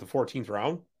to say like the 14th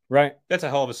round, right, that's a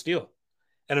hell of a steal.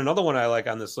 And another one I like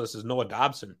on this list is Noah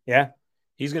Dobson. Yeah.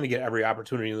 He's going to get every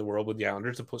opportunity in the world with the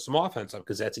Islanders to put some offense up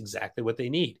because that's exactly what they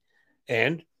need.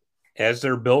 And as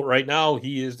they're built right now,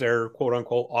 he is their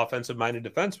quote-unquote offensive-minded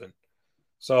defenseman.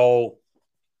 So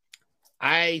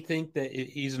I think that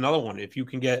he's another one. If you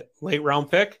can get late-round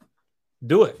pick,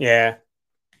 do it. Yeah.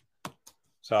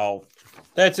 So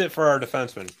that's it for our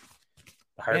defenseman.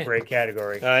 The heartbreak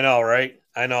category. I know, right?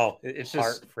 I know. It's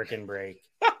just freaking break.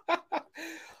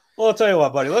 Well, I'll tell you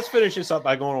what, buddy. Let's finish this up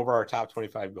by going over our top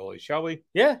 25 goalies, shall we?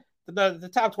 Yeah. The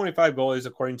top 25 goalies,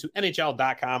 according to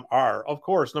NHL.com, are, of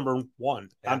course, number 1,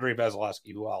 Andrei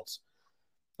Vasilevsky. Who else?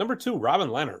 Number 2, Robin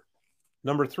Lehner.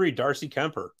 Number 3, Darcy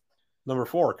Kemper. Number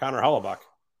 4, Connor Hellebuyck.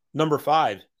 Number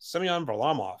 5, Semyon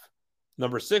Varlamov.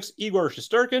 Number 6, Igor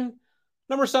Shesterkin.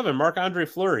 Number 7, Marc-Andre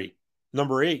Fleury.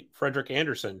 Number 8, Frederik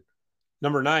Andersen.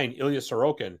 Number 9, Ilya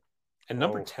Sorokin. And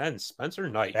number 10, Spencer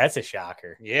Knight. That's a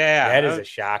shocker. Yeah. That is a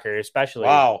shocker, especially.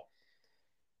 Wow.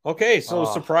 Okay, so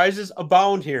surprises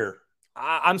abound here.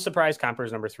 I'm surprised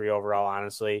Kemper's number 3 overall,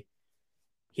 honestly.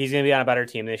 He's going to be on a better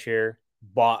team this year,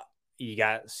 but you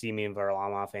got Semyon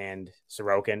Varlamov and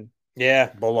Sorokin. Yeah.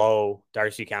 Below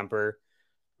Darcy Kemper.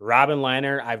 Robin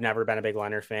Lehner, I've never been a big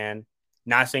Lehner fan.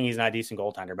 Not saying he's not a decent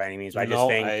goaltender by any means, but I just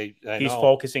think he's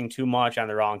focusing too much on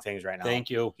the wrong things right now. Thank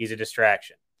you. He's a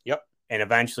distraction. Yep. And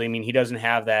eventually, I mean, he doesn't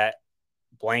have that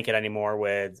blanket anymore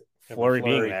with Fleury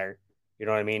being there. You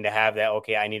know what I mean? To have that,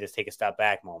 okay, I need to take a step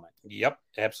back moment. Yep,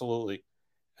 absolutely.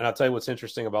 And I'll tell you what's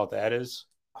interesting about that is,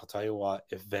 I'll tell you what,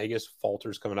 if Vegas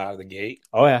falters coming out of the gate.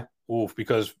 Oh, yeah. Oof,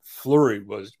 because Fleury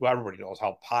everybody knows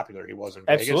how popular he was in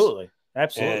Vegas. Absolutely.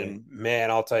 And,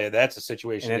 man, I'll tell you, that's a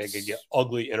situation that could get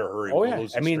ugly in a hurry. Oh, yeah.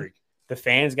 I mean, the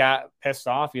fans got pissed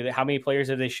off. How many players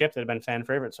have they shipped that have been fan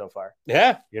favorites so far?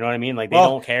 Yeah. You know what I mean? Like, they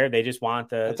don't care. They just want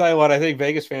the... I'll tell you what, I think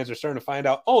Vegas fans are starting to find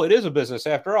out, it is a business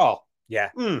after all. Yeah.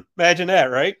 Imagine that,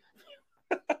 right?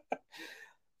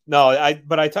 No,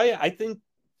 but I tell you, I think...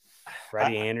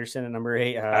 Freddie Andersen at number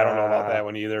 8. I don't know about that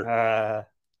one either.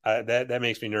 That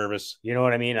makes me nervous. You know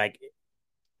what I mean? Like,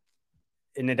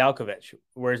 Nedeljkovic.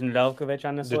 Where's Nedeljkovic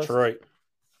on this list? Detroit.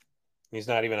 He's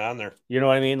not even on there. You know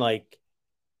what I mean? Like,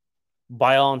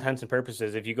 by all intents and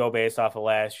purposes, if you go based off of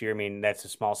last year, I mean, that's a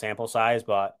small sample size,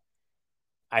 but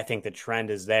I think the trend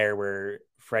is there where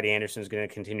Freddie Andersen is going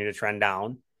to continue to trend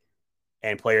down,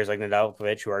 and players like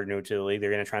Nedeljkovic, who are new to the league,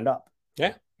 they're going to trend up.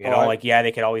 Yeah. They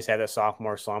could always have that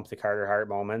sophomore slump, the Carter Hart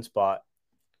moments, but...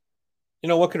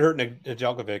 what could hurt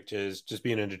Nedeljkovic is just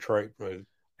being in Detroit.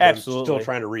 Absolutely. Still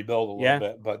trying to rebuild a little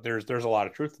bit, but there's a lot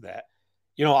of truth to that.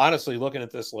 Honestly, looking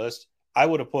at this list, I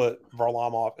would have put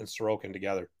Varlamov and Sorokin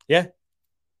together. Yeah.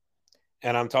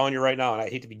 And I'm telling you right now, and I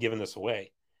hate to be giving this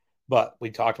away, but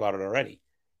we talked about it already.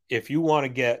 If you want to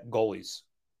get goalies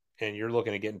and you're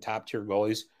looking at getting top tier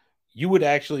goalies, you would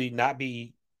actually not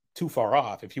be too far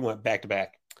off if you went back to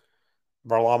back.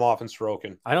 Varlamov and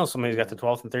Sorokin. I know somebody's got the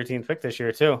 12th and 13th pick this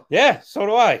year, too. Yeah, so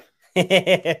do I.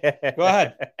 Go Go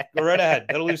ahead. Go right ahead.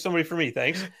 That'll leave somebody for me.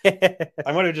 Thanks.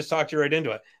 I might have just talked you right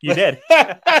into it. You did.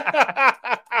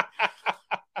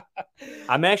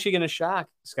 I'm actually going to shock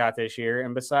Scott this year.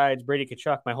 And besides Brady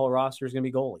Tkachuk, my whole roster is going to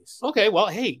be goalies. Okay, well,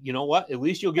 hey, you know what? At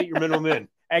least you'll get your minimum in.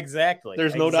 Exactly.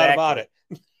 There's no doubt about it.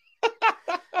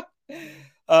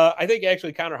 I think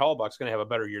actually Connor Hellebuyck's going to have a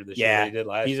better year this year than he did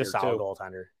last year. He's a solid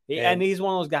goaltender. And he's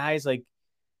one of those guys, like,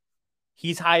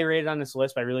 he's high rated on this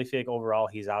list, but I really feel like overall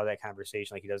he's out of that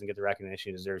conversation. Like, he doesn't get the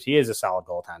recognition he deserves. He is a solid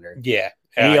goaltender. Yeah.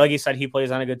 And like you said, he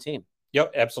plays on a good team.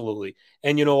 Yep, absolutely.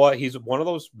 And you know what? He's one of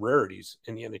those rarities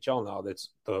in the NHL now that's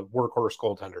the workhorse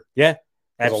goaltender. Yeah.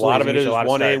 Absolutely. A lot of it is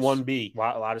 1A, 1B.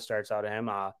 A lot of starts out of him.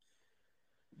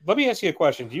 Let me ask you a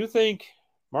question. Do you think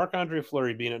Marc-Andre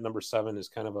Fleury being at number 7 is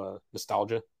kind of a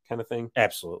nostalgia kind of thing?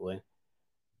 Absolutely.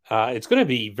 It's going to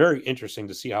be very interesting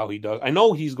to see how he does. I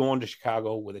know he's going to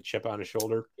Chicago with a chip on his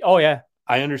shoulder. Oh, yeah.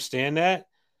 I understand that.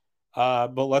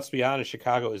 But let's be honest,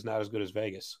 Chicago is not as good as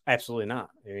Vegas. Absolutely not.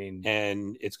 I mean,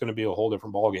 and it's going to be a whole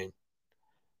different ballgame.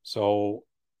 So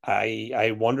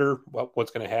I wonder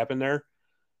what's going to happen there.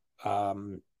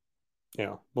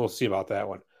 We'll see about that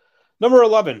one. Number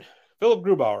 11, Philip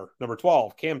Grubauer. Number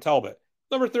 12, Cam Talbot.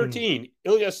 Number 13,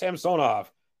 Ilya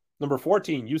Samsonov. Number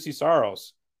 14, UC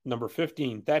Saros. Number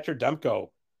 15, Thatcher Demko.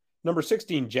 Number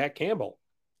 16, Jack Campbell.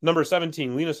 Number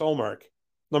 17, Linus Ullmark.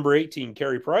 Number 18,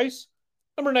 Carey Price.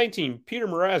 Number 19, Peter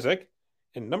Mrazek.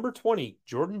 And number 20,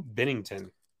 Jordan Binnington.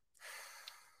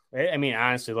 I mean,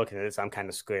 honestly, looking at this, I'm kind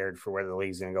of scared for where the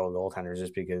league's going to go with goaltenders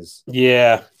just because.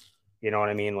 Yeah. You know what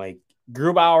I mean? Like,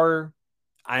 Grubauer,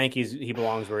 I think he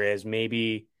belongs where he is.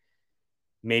 Maybe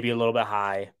a little bit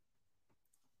high.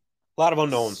 A lot of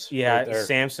unknowns. Yeah, right,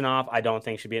 Samsonov, I don't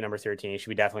think should be at number 13. He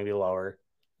should definitely be lower.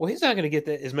 Well, he's not going to get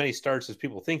as many starts as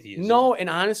people think he is. No, and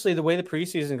honestly, the way the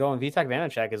preseason is going, Vitek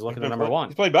Vanacek is looking at number 1.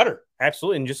 He's played better.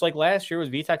 Absolutely. And just like last year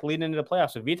with Vitek leading into the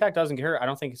playoffs. If Vitek doesn't get hurt, I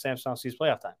don't think Samsonov sees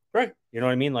playoff time. Right. You know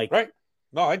what I mean? Like, right.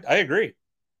 No, I agree.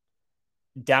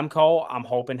 Demko, I'm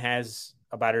hoping has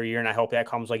a better year, and I hope that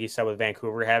comes, like you said, with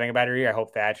Vancouver having a better year. I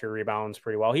hope Thatcher rebounds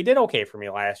pretty well. He did okay for me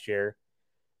last year.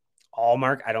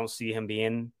 Ullmark, I don't see him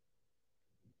being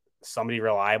somebody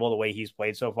reliable the way he's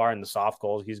played so far in the soft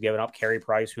goals he's given up. Carey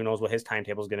Price, who knows what his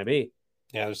timetable is going to be.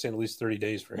 Yeah, they're saying at least 30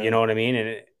 days for him. You know what I mean?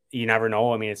 And you never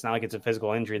know. I mean, it's not like it's a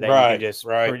physical injury that right, you can just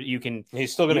you can.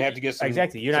 He's still going to have to get some,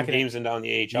 You're not games in down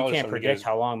the AHL. You can't predict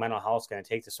how long mental health is going to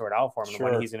take to sort out for him and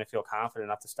when he's going to feel confident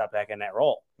enough to step back in that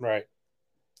role. Right.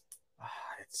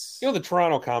 The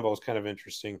Toronto combo is kind of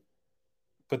interesting,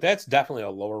 but that's definitely a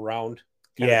lower round.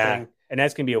 Thing. And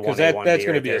that's going to be a 1A, 1B. That's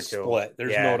going to be a split.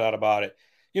 There's no doubt about it.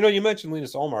 You mentioned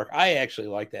Linus Ullmark. I actually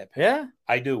like that pick. Yeah,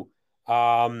 I do.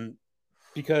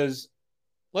 Because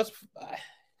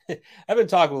I've been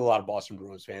talking with a lot of Boston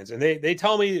Bruins fans, and they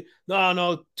tell me,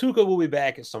 no, Tuukka will be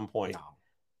back at some point. No.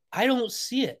 I don't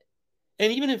see it.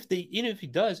 And even if he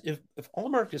does, if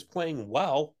Ullmark is playing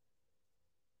well,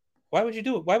 why would you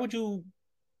do it? Why would you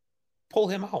pull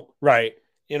him out? Right.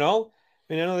 I know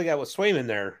they got with Swayman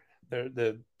there,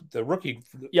 the rookie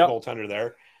goaltender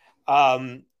there.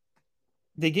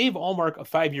 They gave Ullmark a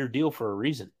 5-year deal for a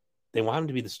reason. They want him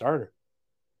to be the starter,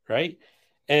 right?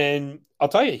 And I'll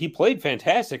tell you, he played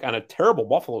fantastic on a terrible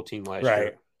Buffalo team last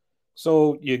year.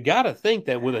 So you got to think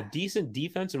that with a decent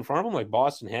defense in front of him like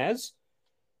Boston has,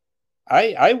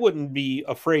 I wouldn't be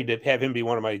afraid to have him be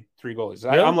one of my 3 goalies.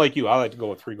 Really? I'm like you. I like to go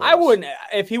with 3 goalies. I wouldn't.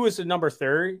 If he was the number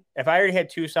 3, if I already had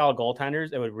 2 solid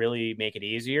goaltenders, it would really make it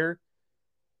easier.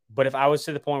 But if I was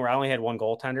to the point where I only had 1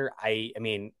 goaltender, I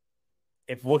mean,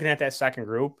 if looking at that second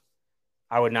group,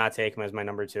 I would not take him as my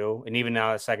number 2. And even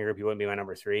now, the second group, he wouldn't be my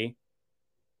number 3.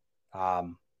 But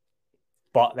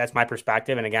that's my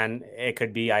perspective. And again, it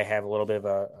could be I have a little bit of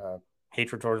a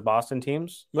hatred towards Boston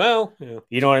teams. Well, yeah.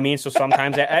 You know what I mean? So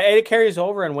sometimes it carries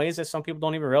over in ways that some people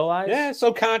don't even realize. Yeah,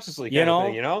 subconsciously. Kind of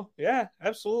thing, Yeah,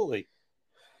 absolutely.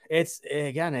 It's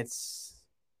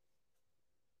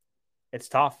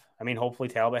tough. I mean, hopefully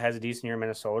Talbot has a decent year in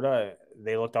Minnesota.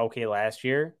 They looked okay last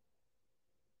year.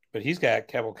 But he's got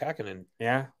Kevil Kakinen.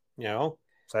 Yeah. So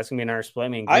that's going to be another split. I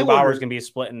mean, Grubauer's going to be a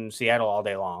split in Seattle all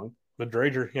day long. But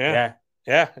Drager, yeah,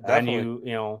 definitely.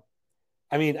 And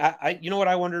I mean, I you know what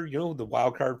I wonder? The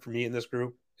wild card for me in this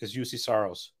group is UC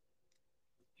Saros.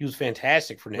 He was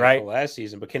fantastic for Nashville last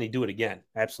season, but can he do it again?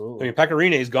 Absolutely. I mean,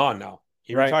 Pecorine is gone now.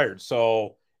 He Right. retired.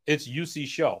 So it's UC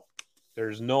show.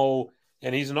 There's no,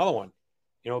 and he's another one.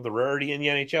 You know, the rarity in the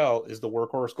NHL is the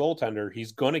workhorse goaltender.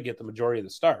 He's going to get the majority of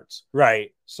the starts.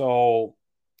 Right. So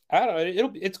I don't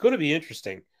know. It's going to be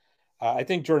interesting. I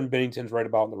think Jordan Binnington's right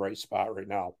about in the right spot right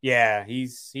now. Yeah, he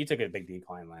took a big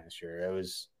decline last year. It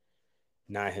was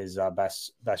not his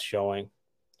best showing.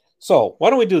 So why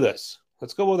don't we do this?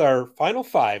 Let's go with our final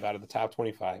 5 out of the top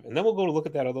 25, and then we'll go to look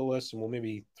at that other list, and we'll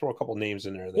maybe throw a couple names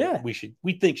in there that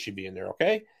we think should be in there.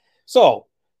 Okay. So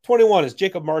 21 is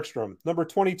Jacob Markstrom. Number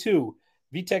 22,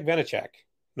 Vitek Vanacek.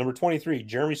 Number 23,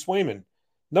 Jeremy Swayman.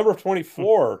 Number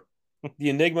 24, the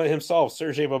enigma himself,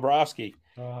 Sergei Bobrovsky.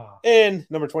 Oh. And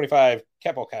number 25,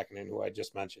 Kaapo Kähkönen, who I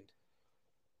just mentioned.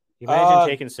 You imagine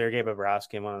taking Sergei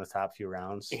Bobrovsky in one of the top few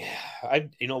rounds? Yeah,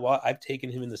 you know what? I've taken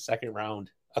him in the second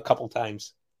round a couple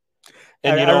times.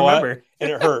 And you know what?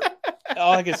 And it hurt.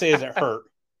 All I can say is it hurt.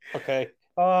 Okay.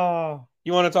 Oh.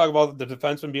 You want to talk about the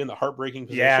defenseman being the heartbreaking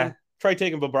position? Yeah. Try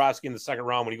taking Bobrovsky in the second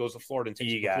round when he goes to Florida and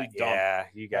takes a complete dump. Yeah,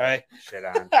 you got shit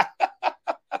on.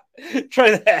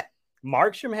 Try that.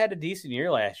 Markstrom had a decent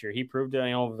year last year. He proved that,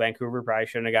 Vancouver probably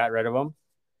shouldn't have got rid of him.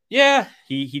 Yeah.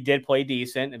 He did play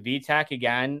decent. Vitek,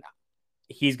 again,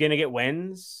 he's going to get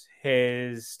wins.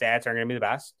 His stats aren't going to be the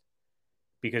best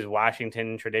because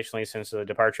Washington traditionally, since the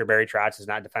departure of Barry Trotz, is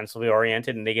not defensively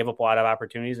oriented, and they give up a lot of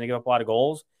opportunities and they give up a lot of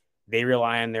goals. They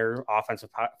rely on their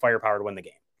offensive firepower to win the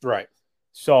game. Right.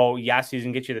 So, yes, he's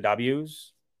going to get you the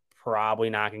W's. Probably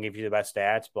not going to give you the best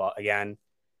stats, but again,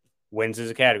 wins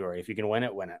is a category. If you can win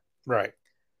it, win it. Right.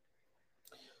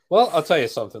 Well, I'll tell you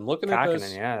something. Looking at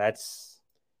this,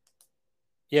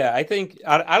 I think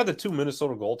out of the 2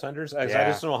 Minnesota goaltenders, I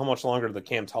just don't know how much longer the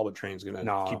Cam Talbot train is going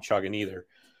to keep chugging either.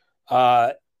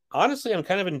 Honestly, I'm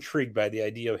kind of intrigued by the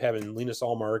idea of having Linus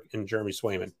Ullmark and Jeremy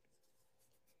Swayman.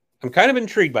 I'm kind of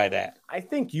intrigued by that. I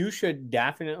think you should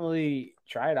definitely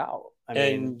try it out.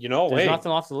 There's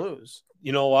nothing left to lose.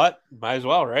 You know what? Might as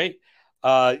well, right?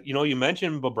 You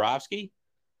mentioned Bobrovsky.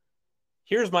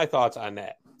 Here's my thoughts on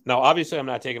that. Now, obviously, I'm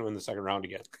not taking him in the second round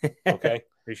again. Okay.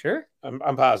 Are you sure?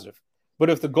 I'm positive. But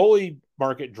if the goalie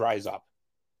market dries up,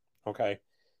 okay,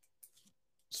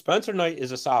 Spencer Knight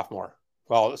is a sophomore.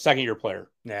 Well, a second-year player.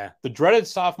 Yeah. The dreaded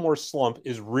sophomore slump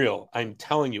is real. I'm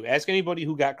telling you. Ask anybody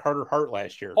who got Carter Hart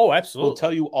last year. Oh, absolutely. We'll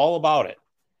tell you all about it.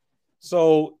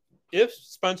 So if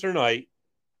Spencer Knight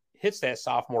hits that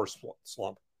sophomore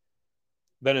slump,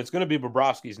 then it's going to be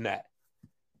Bobrovsky's net.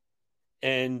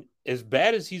 And as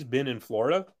bad as he's been in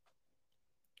Florida,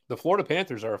 the Florida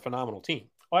Panthers are a phenomenal team.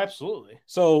 Oh, absolutely.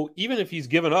 So even if he's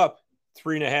given up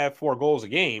 3.5, 4 goals a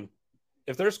game,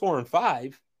 if they're scoring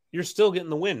 5, you're still getting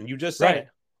the win. You just said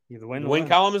it. The win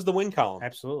column is the win column.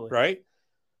 Absolutely. Right?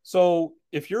 So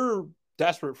if you're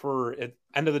desperate for at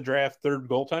end of the draft third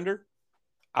goaltender,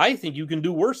 I think you can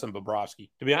do worse than Bobrovsky,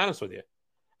 to be honest with you.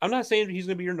 I'm not saying he's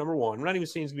going to be your number 1. I'm not even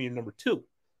saying he's going to be your number 2.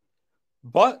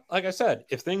 But like I said,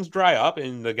 if things dry up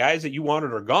and the guys that you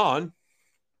wanted are gone,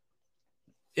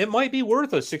 it might be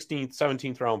worth a 16th,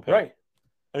 17th round pick. Right.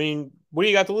 I mean, what do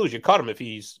you got to lose? You cut him if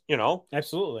he's,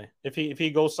 Absolutely. If he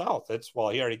goes south. He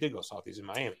already did go south. He's in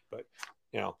Miami, but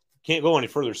can't go any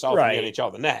further south in the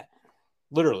NHL than that.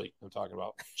 Literally, I'm talking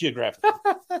about geographically.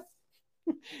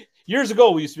 Years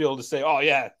ago, we used to be able to say, "Oh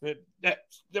yeah, that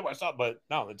was up," but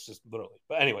no, it's just literally.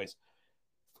 But anyways,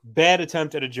 bad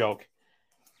attempt at a joke.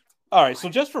 All right, so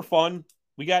just for fun,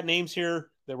 we got names here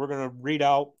that we're going to read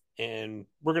out, and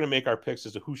we're going to make our picks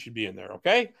as to who should be in there,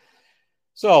 okay?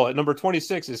 So at number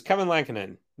 26 is Kevin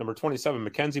Lankinen. Number 27,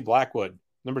 Mackenzie Blackwood.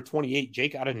 Number 28,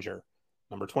 Jake Ottinger.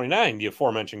 Number 29, the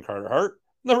aforementioned Carter Hart.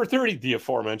 Number 30, the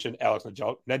aforementioned Alex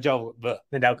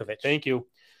Nedeljkovic. Thank you.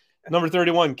 Number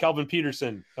 31, Kelvin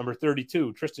Peterson. Number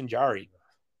 32, Tristan Jarry.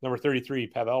 Number 33,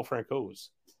 Pavel Francouz.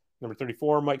 Number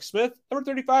 34, Mike Smith. Number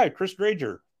 35, Chris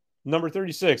Drager. Number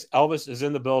 36, Elvis is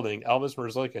in the building. Elvis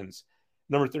Merzlikins.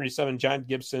 Number 37, John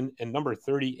Gibson. And number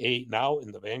 38, now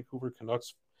in the Vancouver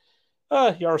Canucks,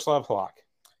 Yaroslav Halak.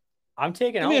 I'm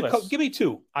taking Elvis. Give me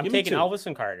 2. I'm taking Elvis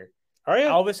and Carter. All right.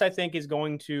 Elvis, I think, is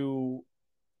going to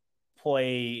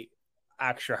play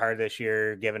extra hard this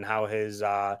year, given how his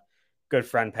good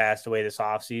friend passed away this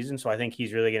offseason. So I think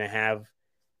he's really going to have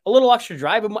a little extra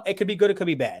drive. It could be good. It could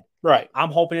be bad. Right.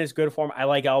 I'm hoping it's good for him. I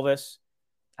like Elvis.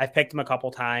 I've picked him a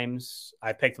couple times.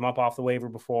 I picked him up off the waiver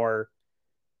before.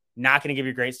 Not going to give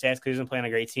you great stats because he doesn't play on a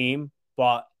great team,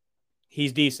 but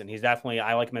he's decent.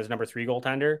 I like him as number 3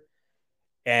 goaltender.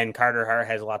 And Carter Hart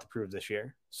has a lot to prove this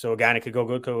year. So again, it could go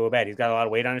good, could go bad. He's got a lot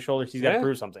of weight on his shoulders. He's got to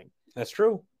prove something. That's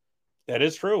true. That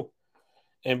is true.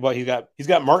 And but he's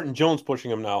got Martin Jones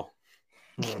pushing him now.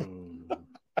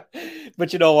 But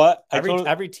But you know what?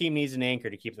 Every team needs an anchor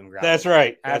to keep them grounded. That's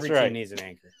right. Every team needs an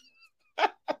anchor.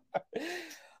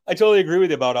 I totally agree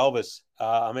with you about Elvis.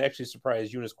 I'm actually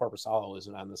surprised Eunice Corpusalo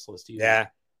isn't on this list either. Yeah.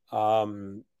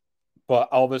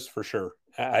 But Elvis for sure.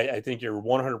 I think you're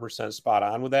 100% spot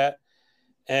on with that.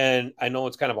 And I know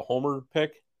it's kind of a homer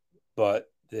pick,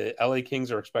 but the LA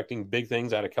Kings are expecting big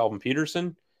things out of Calvin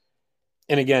Peterson.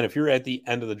 And again, if you're at the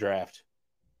end of the draft,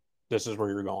 this is where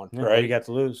you're going, right? You got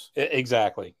to lose.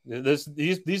 Exactly.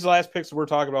 These last picks that we're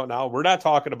talking about now, we're not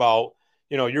talking about,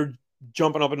 you're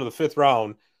jumping up into the 5th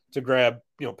round to grab,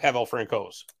 Pavel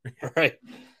Francouz, right?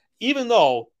 Even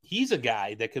though he's a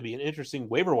guy that could be an interesting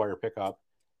waiver wire pickup,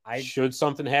 should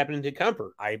something happen to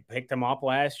Kemper. I picked him up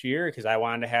last year because I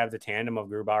wanted to have the tandem of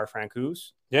Grubauer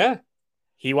Francouz. Yeah.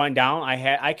 He went down.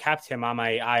 I kept him on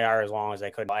my IR as long as I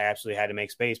could. I absolutely had to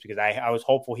make space because I was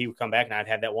hopeful he would come back and I'd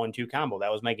have that 1-2 combo.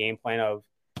 That was my game plan of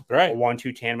a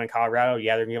 1-2 tandem in Colorado.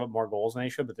 Yeah, they're going to give up more goals than they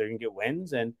should, but they're going to get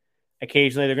wins. And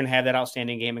occasionally they're going to have that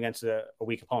outstanding game against a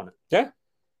weak opponent. Yeah.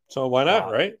 So why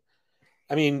not, right?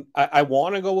 I mean, I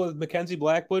want to go with Mackenzie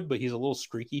Blackwood, but he's a little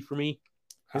streaky for me.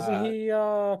 Isn't he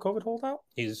COVID holdout?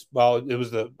 It was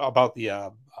about the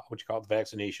the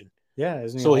vaccination. Yeah,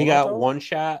 isn't he? So he got one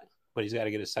shot, but he's got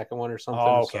to get a second one or something.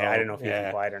 Oh, okay. So, I didn't know if he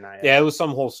applied or not yet. Yeah, it was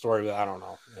some whole story, but I don't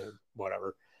know.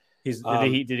 Whatever. Did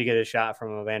he get a shot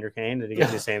from Evander Kane? Did he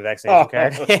get the same vaccination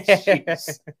card?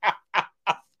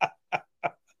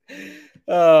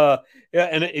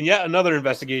 And yet another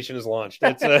investigation is launched.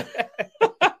 It's the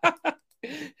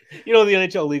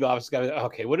NHL league office got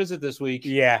okay. What is it this week?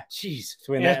 Yeah, jeez,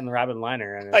 between that and Robin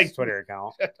Leonard and his Twitter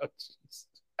account.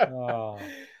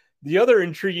 The other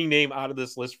intriguing name out of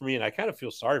this list for me, and I kind of feel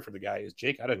sorry for the guy, is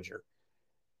Jake Oettinger.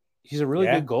 He's a really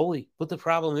good goalie, but the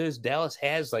problem is Dallas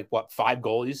has 5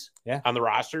 goalies on the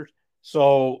roster.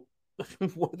 So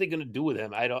what are they going to do with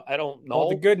him? I don't know. Well,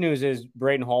 the good news is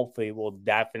Braden Holtby will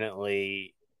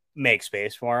definitely make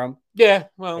space for him. Yeah,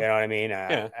 well, you know what I mean.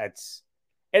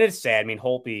 It's sad. I mean,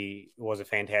 Holtby was a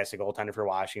fantastic goaltender for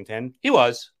Washington. He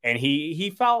was, and he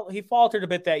faltered a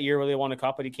bit that year where they won a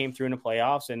cup, but he came through in the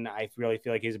playoffs, and I really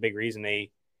feel like he's a big reason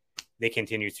they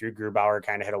continued through. Grubauer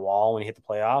kind of hit a wall when he hit the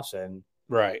playoffs, and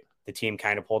the team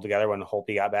kind of pulled together when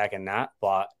Holtby got back in that.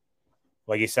 But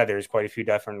like you said, there's quite a few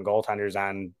different goaltenders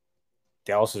on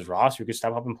Dallas's roster who could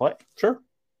step up and play. Sure,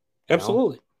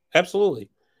 absolutely.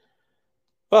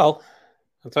 Well,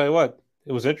 I'll tell you what,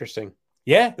 it was interesting.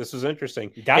 Yeah, this was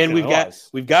interesting, and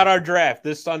we've got our draft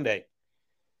this Sunday,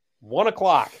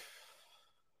 1:00.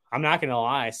 I'm not gonna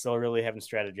lie, I still really haven't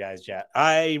strategized yet.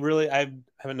 I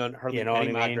haven't done hardly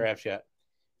any mock drafts yet.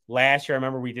 Last year, I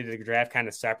remember we did the draft kind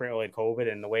of separate with COVID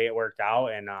and the way it worked out,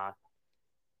 and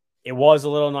it was a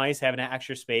little nice having an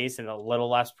extra space and a little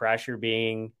less pressure.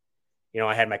 Being,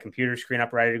 I had my computer screen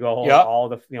up ready to go, all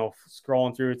the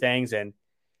scrolling through things,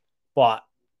 but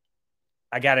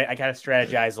I gotta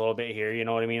strategize a little bit here. You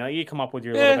know what I mean? You come up with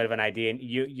your little bit of an idea and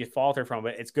you falter from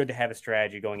it. It's good to have a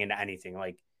strategy going into anything.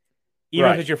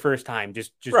 Even if it's your first time,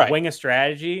 just wing a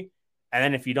strategy. And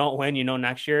then if you don't win,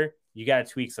 next year you got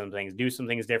to tweak some things, do some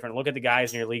things different. Look at the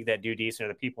guys in your league that do decent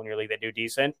or the people in your league that do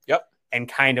decent. Yep. And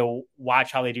kind of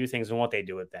watch how they do things and what they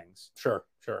do with things. Sure.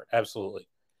 Absolutely.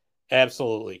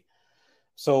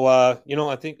 So, I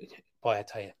think, boy, I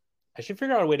tell you, I should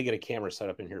figure out a way to get a camera set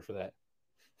up in here for that.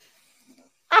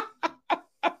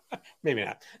 Maybe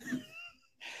not.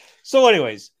 So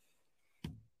anyways,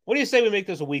 what do you say we make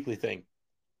this a weekly thing?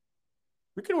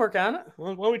 We can work on it.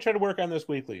 Why don't we try to work on this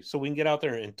weekly so we can get out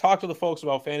there and talk to the folks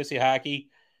about fantasy hockey.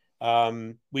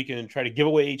 We can try to give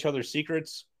away each other's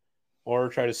secrets or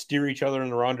try to steer each other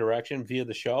in the wrong direction via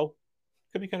the show.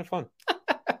 Could be kind of fun.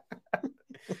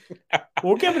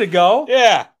 We'll give it a go.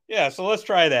 Yeah. So let's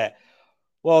try that.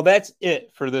 Well, that's it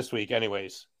for this week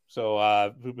anyways.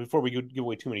 So before we give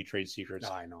away too many trade secrets.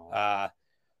 I know.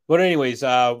 But anyways,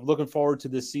 looking forward to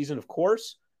this season, of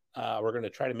course. We're going to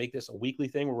try to make this a weekly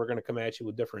thing where we're going to come at you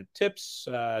with different tips,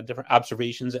 different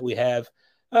observations that we have,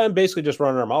 and basically just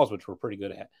running our mouths, which we're pretty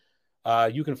good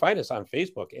at. You can find us on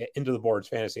Facebook at Into the Boards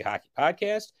Fantasy Hockey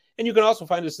Podcast, and you can also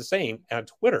find us the same on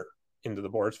Twitter, Into the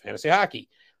Boards Fantasy Hockey.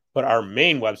 But our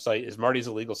main website is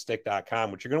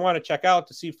martysillegalstick.com, which you're going to want to check out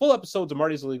to see full episodes of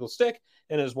Marty's Illegal Stick.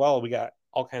 And as well, we got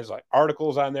all kinds of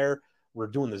articles on there. We're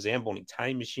doing the Zamboni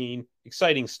Time Machine.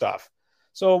 Exciting stuff.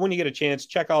 So when you get a chance,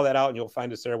 check all that out and you'll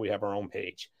find us there. We have our own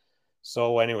page.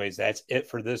 So anyways, that's it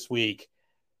for this week.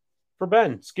 For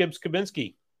Ben Skibbs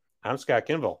Kabinski, I'm Scott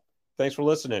Kinville. Thanks for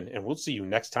listening, and we'll see you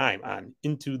next time on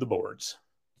Into the Boards.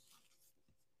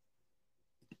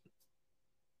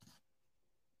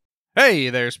 Hey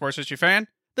there, Sports History fan.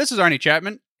 This is Arnie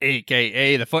Chapman,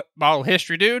 aka the Football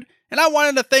History Dude, and I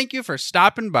wanted to thank you for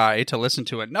stopping by to listen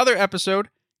to another episode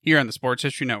here on the Sports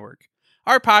History Network.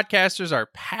 Our podcasters are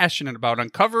passionate about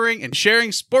uncovering and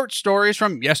sharing sports stories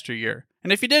from yesteryear.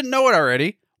 And if you didn't know it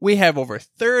already, we have over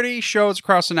 30 shows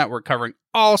across the network covering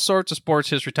all sorts of sports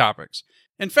history topics.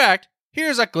 In fact,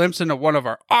 here's a glimpse into one of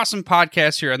our awesome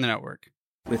podcasts here on the network.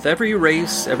 With every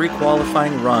race, every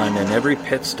qualifying run, and every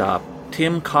pit stop,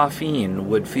 Tim Coffeen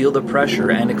would feel the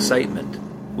pressure and excitement.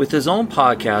 With his own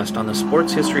podcast on the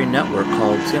Sports History Network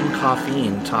called Tim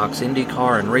Coffeen Talks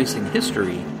IndyCar and Racing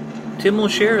History, Tim will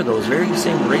share those very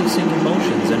same racing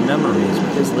emotions and memories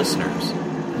with his listeners.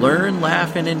 Learn,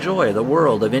 laugh, and enjoy the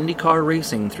world of IndyCar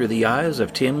racing through the eyes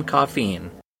of Tim Coffeen.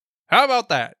 How about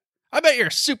that? I bet you're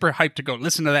super hyped to go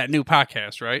listen to that new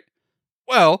podcast, right?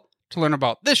 Well, to learn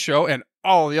about this show and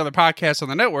all the other podcasts on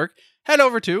the network, head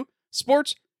over to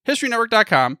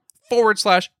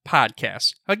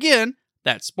sportshistorynetwork.com/podcasts. Again,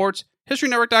 that's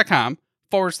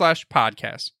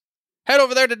sportshistorynetwork.com/podcasts. Head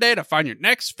over there today to find your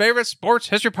next favorite sports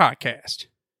history podcast.